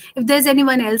ideas. If there's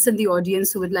anyone else in the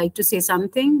audience who would like to say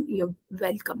something, you're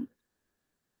welcome.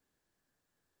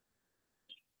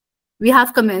 We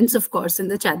have comments, of course, in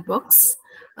the chat box.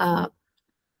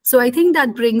 So I think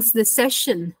that brings the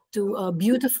session to a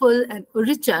beautiful and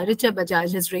Richa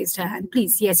Bajaj has raised her hand.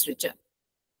 Please, yes, Richa.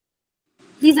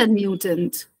 Please unmute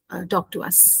and talk to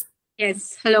us.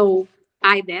 Yes, hello.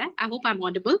 Hi there. I hope I'm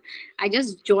audible. I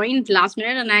just joined last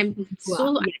minute and I'm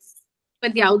yes.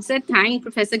 At the outset, thank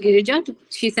Professor Girija.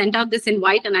 She sent out this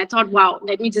invite and I thought, wow,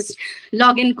 let me just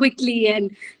log in quickly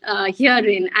and hear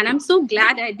in. And I'm so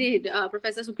glad I did.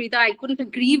 Professor Sukrita, I couldn't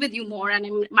agree with you more.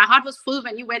 And my heart was full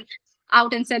when you went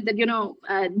out and said that, you know,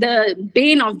 the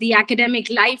bane of the academic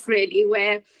life, really,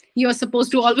 where you're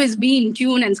supposed to always be in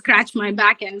tune and scratch my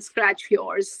back and scratch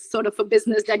yours, sort of a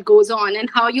business that goes on, and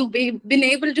how you've been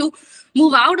able to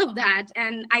move out of that.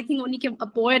 And I think only a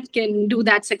poet can do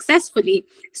that successfully.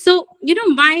 So, you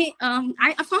know,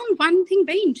 I found one thing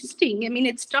very interesting. I mean,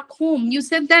 it struck home. You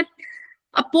said that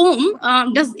a poem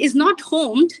is not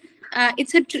homed.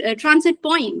 It's a transit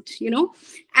point, you know,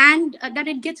 and that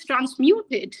it gets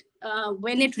transmuted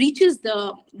when it reaches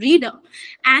the reader.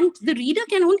 And the reader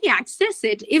can only access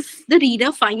it if the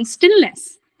reader finds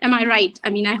stillness. Am I right?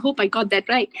 I mean, I hope I got that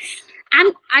right.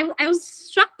 And I was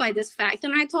struck by this fact.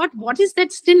 And I thought, what is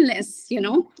that stillness? You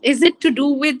know, is it to do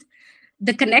with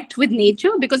the connect with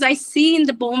nature? Because I see in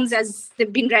the poems as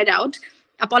they've been read out,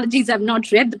 apologies, I've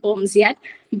not read the poems yet.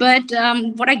 But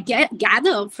what I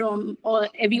gather from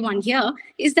everyone here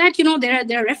is that, you know, there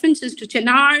are references to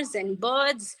chinars and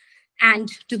birds and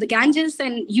to the Ganges,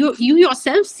 and you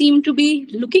yourself seem to be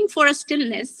looking for a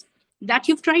stillness that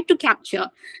you've tried to capture.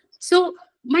 So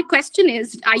my question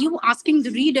is, are you asking the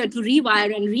reader to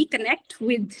rewire and reconnect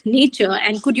with nature?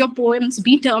 And could your poems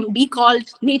be called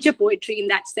nature poetry in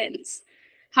that sense?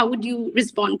 How would you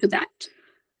respond to that?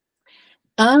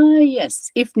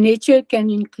 Yes, if nature can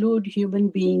include human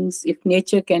beings, if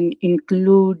nature can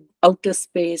include outer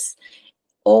space,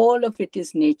 all of it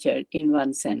is nature in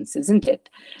one sense, isn't it?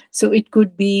 So it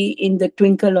could be in the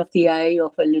twinkle of the eye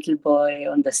of a little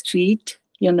boy on the street,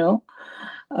 you know,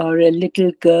 or a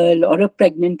little girl or a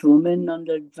pregnant woman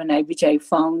which I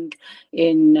found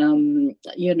in,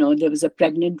 you know, there was a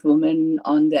pregnant woman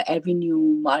on the avenue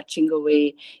marching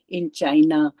away in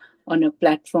China on a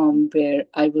platform where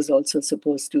I was also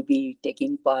supposed to be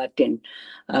taking part in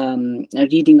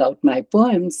reading out my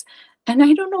poems. And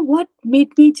I don't know what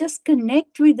made me just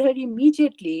connect with her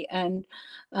immediately. And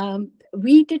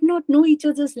we did not know each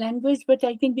other's language, but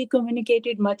I think we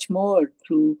communicated much more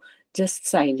through just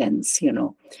silence, you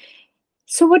know.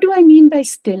 So what do I mean by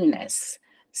stillness?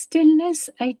 Stillness,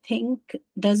 I think,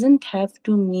 doesn't have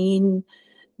to mean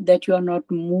that you are not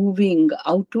moving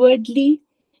outwardly.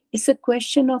 It's a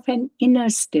question of an inner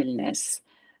stillness.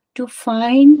 To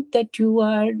find that you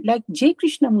are, like J.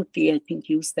 Krishnamurti, I think,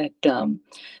 used that term,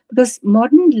 because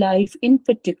modern life in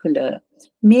particular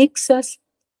makes us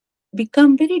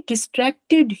become very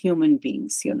distracted human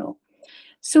beings, you know.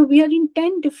 So we are in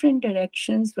 10 different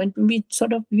directions when we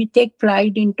take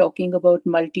pride in talking about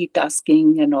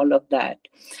multitasking and all of that.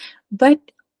 But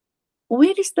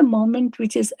where is the moment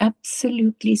which is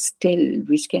absolutely still,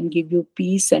 which can give you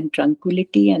peace and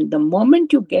tranquility? And the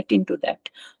moment you get into that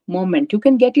moment, you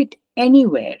can get it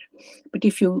anywhere. But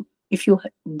if you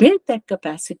build that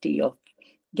capacity of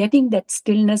getting that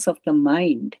stillness of the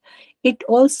mind, it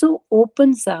also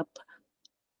opens up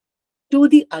to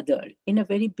the other in a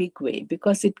very big way,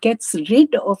 because it gets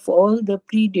rid of all the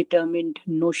predetermined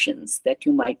notions that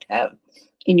you might have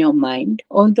in your mind,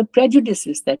 all the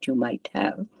prejudices that you might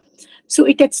have. So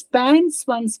it expands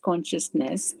one's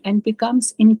consciousness and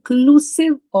becomes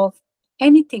inclusive of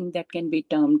anything that can be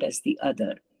termed as the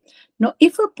other. Now,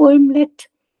 if a poemlet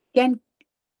can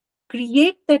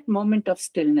create that moment of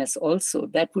stillness also,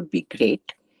 that would be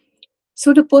great.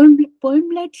 So the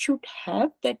poemlet should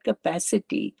have that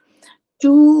capacity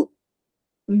to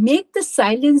make the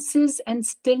silences and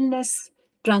stillness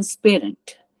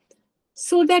transparent,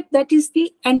 so that is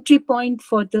the entry point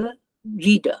for the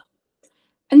reader.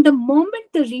 And the moment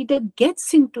the reader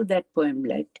gets into that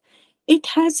poemlet, it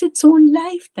has its own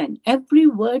life then. Every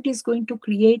word is going to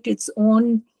create its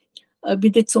own,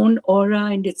 with its own aura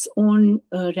and its own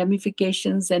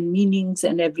ramifications and meanings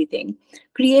and everything,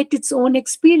 create its own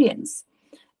experience.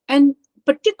 And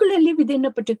particularly within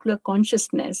a particular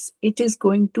consciousness, it is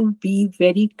going to be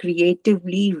very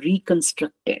creatively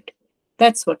reconstructed.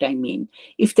 That's what I mean.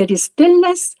 If there is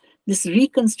stillness, this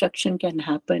reconstruction can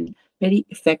happen very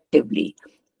effectively.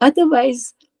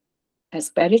 Otherwise, as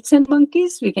parrots and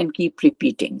monkeys, we can keep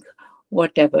repeating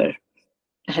whatever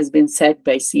has been said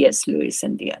by C.S. Lewis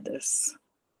and the others.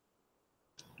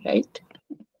 Right?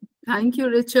 Thank you,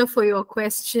 Richa, for your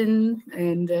question.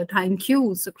 And thank you,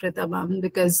 Sukrita ma'am,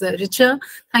 because Richa,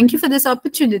 thank you for this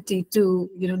opportunity to,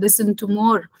 listen to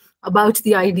more about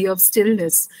the idea of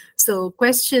stillness. So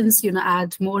questions,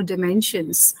 add more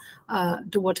dimensions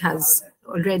to what has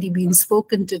already been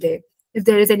spoken today. If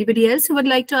there is anybody else who would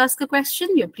like to ask a question,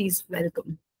 you're please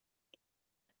welcome.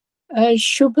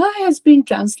 Shubha has been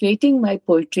translating my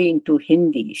poetry into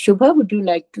Hindi. Shubha, would you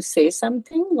like to say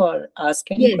something or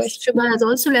ask any question? Shubha has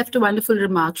also left a wonderful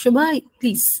remark. Shubha,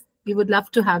 please, we would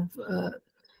love to have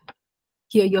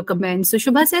hear your comments. So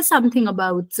Shubha says something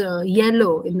about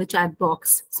yellow in the chat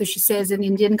box. So she says, in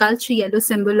Indian culture, yellow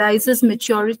symbolizes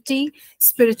maturity,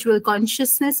 spiritual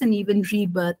consciousness, and even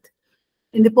rebirth.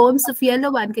 In the poems of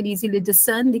Yellow, one can easily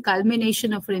discern the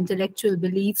culmination of her intellectual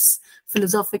beliefs,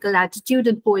 philosophical attitude,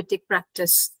 and poetic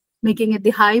practice, making it the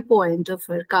high point of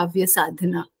her Kavya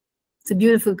Sadhana. It's a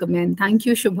beautiful comment. Thank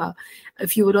you, Shubha.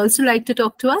 If you would also like to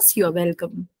talk to us, you're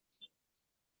welcome.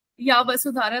 Yeah,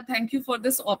 Vasudhara, thank you for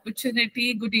this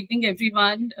opportunity. Good evening,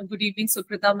 everyone. Good evening,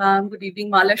 Sukrita ma'am. Good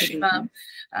evening, Malashi ma'am,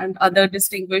 and other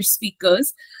distinguished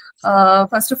speakers.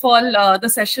 First of all, the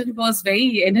session was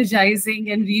very energizing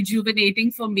and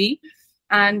rejuvenating for me.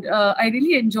 And I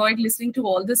really enjoyed listening to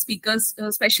all the speakers,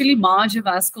 especially Marjorie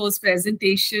Evasco's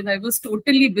presentation. I was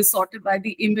totally besotted by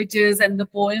the images and the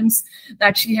poems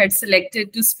that she had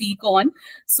selected to speak on.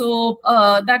 So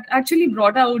that actually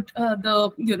brought out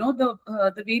the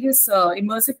various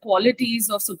immersive qualities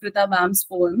of Sukrita ma'am's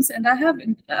poems. And I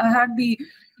had the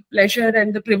pleasure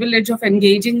and the privilege of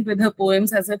engaging with her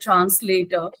poems as a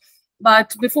translator.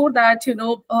 But before that,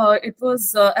 it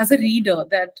was as a reader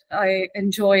that I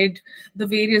enjoyed the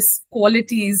various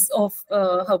qualities of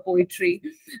her poetry.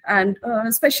 And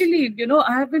especially,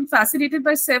 I have been fascinated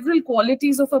by several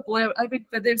qualities of her poem. I mean,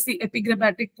 whether it's the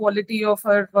epigrammatic quality of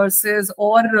her verses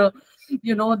or,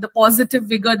 the positive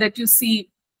vigor that you see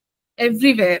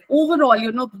everywhere. Overall,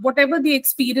 whatever the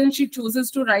experience she chooses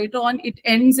to write on, it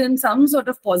ends in some sort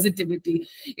of positivity.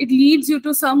 It leads you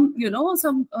to some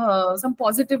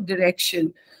positive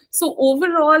direction. So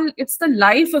overall, it's the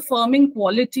life-affirming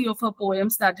quality of her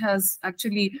poems that has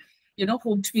actually,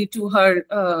 hooked me to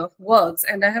her works.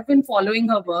 And I have been following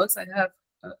her works. I have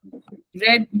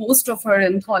read most of her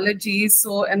anthologies.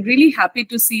 So I'm really happy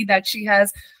to see that she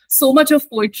has so much of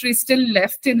poetry still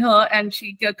left in her, and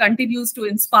she continues to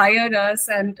inspire us,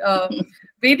 and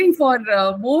waiting for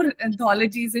more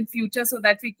anthologies in future so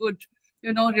that we could,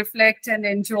 reflect and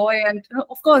enjoy. And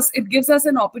of course, it gives us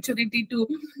an opportunity to,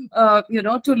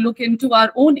 to look into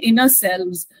our own inner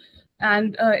selves,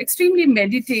 and extremely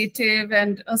meditative.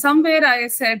 And somewhere I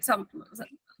said some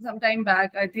time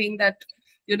back, I think that,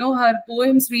 her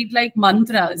poems read like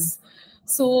mantras.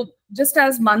 So just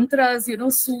as mantras,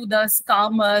 soothe us,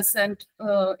 calm us, and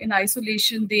in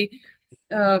isolation, they,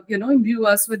 imbue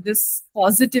us with this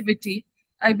positivity.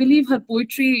 I believe her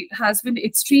poetry has been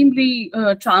extremely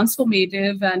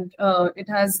transformative, and it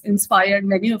has inspired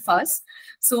many of us.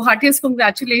 So heartiest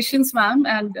congratulations, ma'am.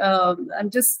 And I'm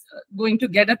just going to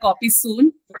get a copy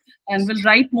soon and will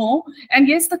write more. And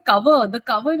yes, the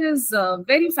cover is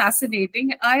very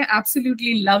fascinating. I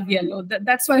absolutely love yellow.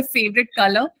 That's my favorite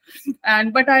color.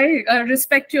 But I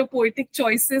respect your poetic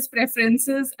choices,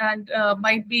 preferences, and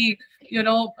might be,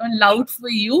 loud for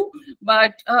you.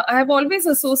 But I have always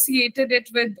associated it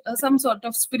with some sort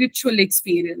of spiritual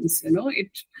experience.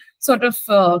 It sort of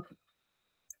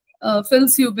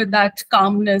fills you with that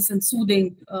calmness and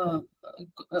soothing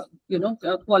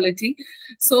quality.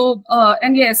 So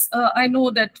and yes, I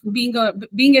know that being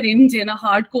an Indian, a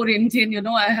hardcore Indian,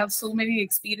 I have so many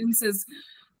experiences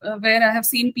where I have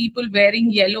seen people wearing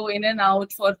yellow in and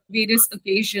out for various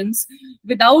occasions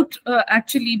without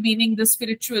actually meaning the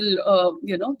spiritual,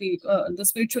 the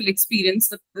spiritual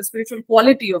experience, the spiritual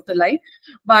quality of the life.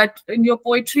 But in your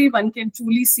poetry, one can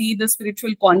truly see the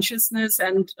spiritual consciousness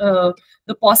and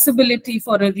the possibility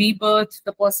for a rebirth,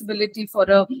 the possibility for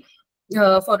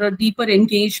a deeper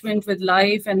engagement with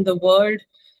life and the world.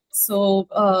 So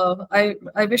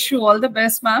I wish you all the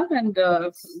best, ma'am, and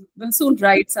we'll soon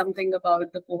write something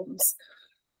about the poems.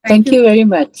 Thank you very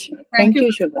much. Thank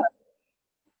you, Shubha.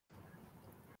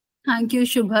 Thank you,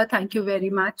 Shubha. Thank you very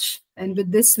much. And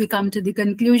with this, we come to the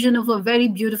conclusion of a very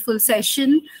beautiful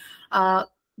session.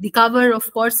 The cover,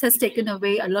 of course, has taken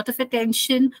away a lot of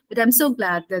attention, but I'm so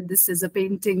glad that this is a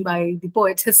painting by the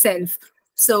poet herself.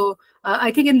 So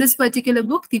I think in this particular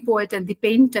book, the poet and the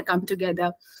painter come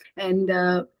together.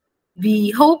 And we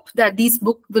hope that this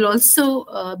book will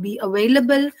also be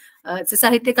available. It's a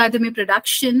Sahitya Akademi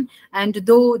production, and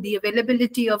though the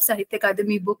availability of Sahitya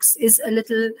Akademi books is a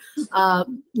little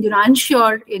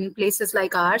unsure in places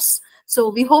like ours, so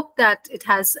we hope that it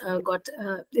has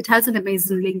it has an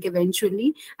amazing link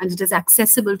eventually, and it is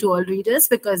accessible to all readers,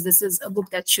 because this is a book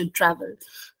that should travel.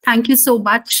 Thank you so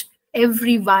much,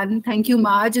 everyone. Thank you,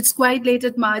 Marge. It's quite late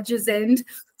at Marge's end,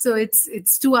 so it's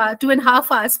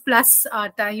 2.5 hours plus our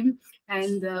time,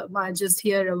 and Marge is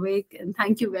here awake. And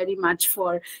thank you very much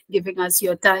for giving us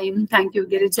your time. Thank you,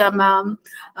 Girija ma'am.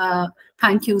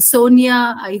 Thank you,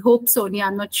 Sonya. I hope Sonya,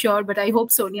 I'm not sure, but I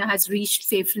hope Sonya has reached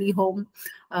safely home.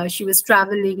 She was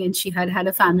traveling and she had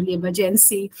a family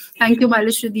emergency. Thank you,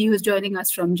 Malashruti, who's joining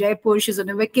us from Jaipur. She's on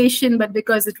a vacation, but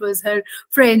because it was her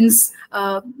friend's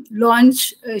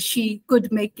launch, she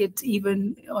could make it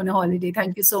even on a holiday.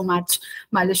 Thank you so much,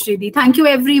 Malashruti. Thank you,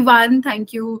 everyone.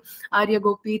 Thank you, Arya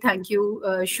Gopi. Thank you,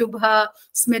 Shubha,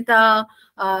 Smita,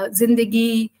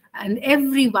 Zindagi, and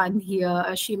everyone here,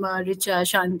 Ashima, Richa,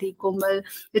 Shanti, Komal.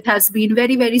 It has been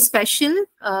very, very special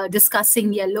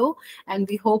discussing yellow, and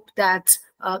we hope that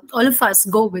all of us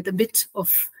go with a bit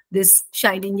of this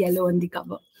shining yellow on the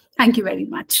cover. Thank you very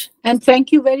much. And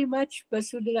thank you very much,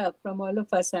 Vasudha, from all of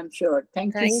us, I'm sure.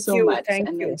 Thank you so much. Thank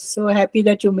you. I'm so happy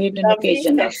that you made an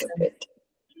occasion out of it.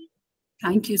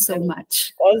 Thank you so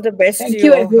much. All the best Thank to you,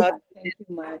 your everyone. heart. Thank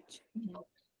you much.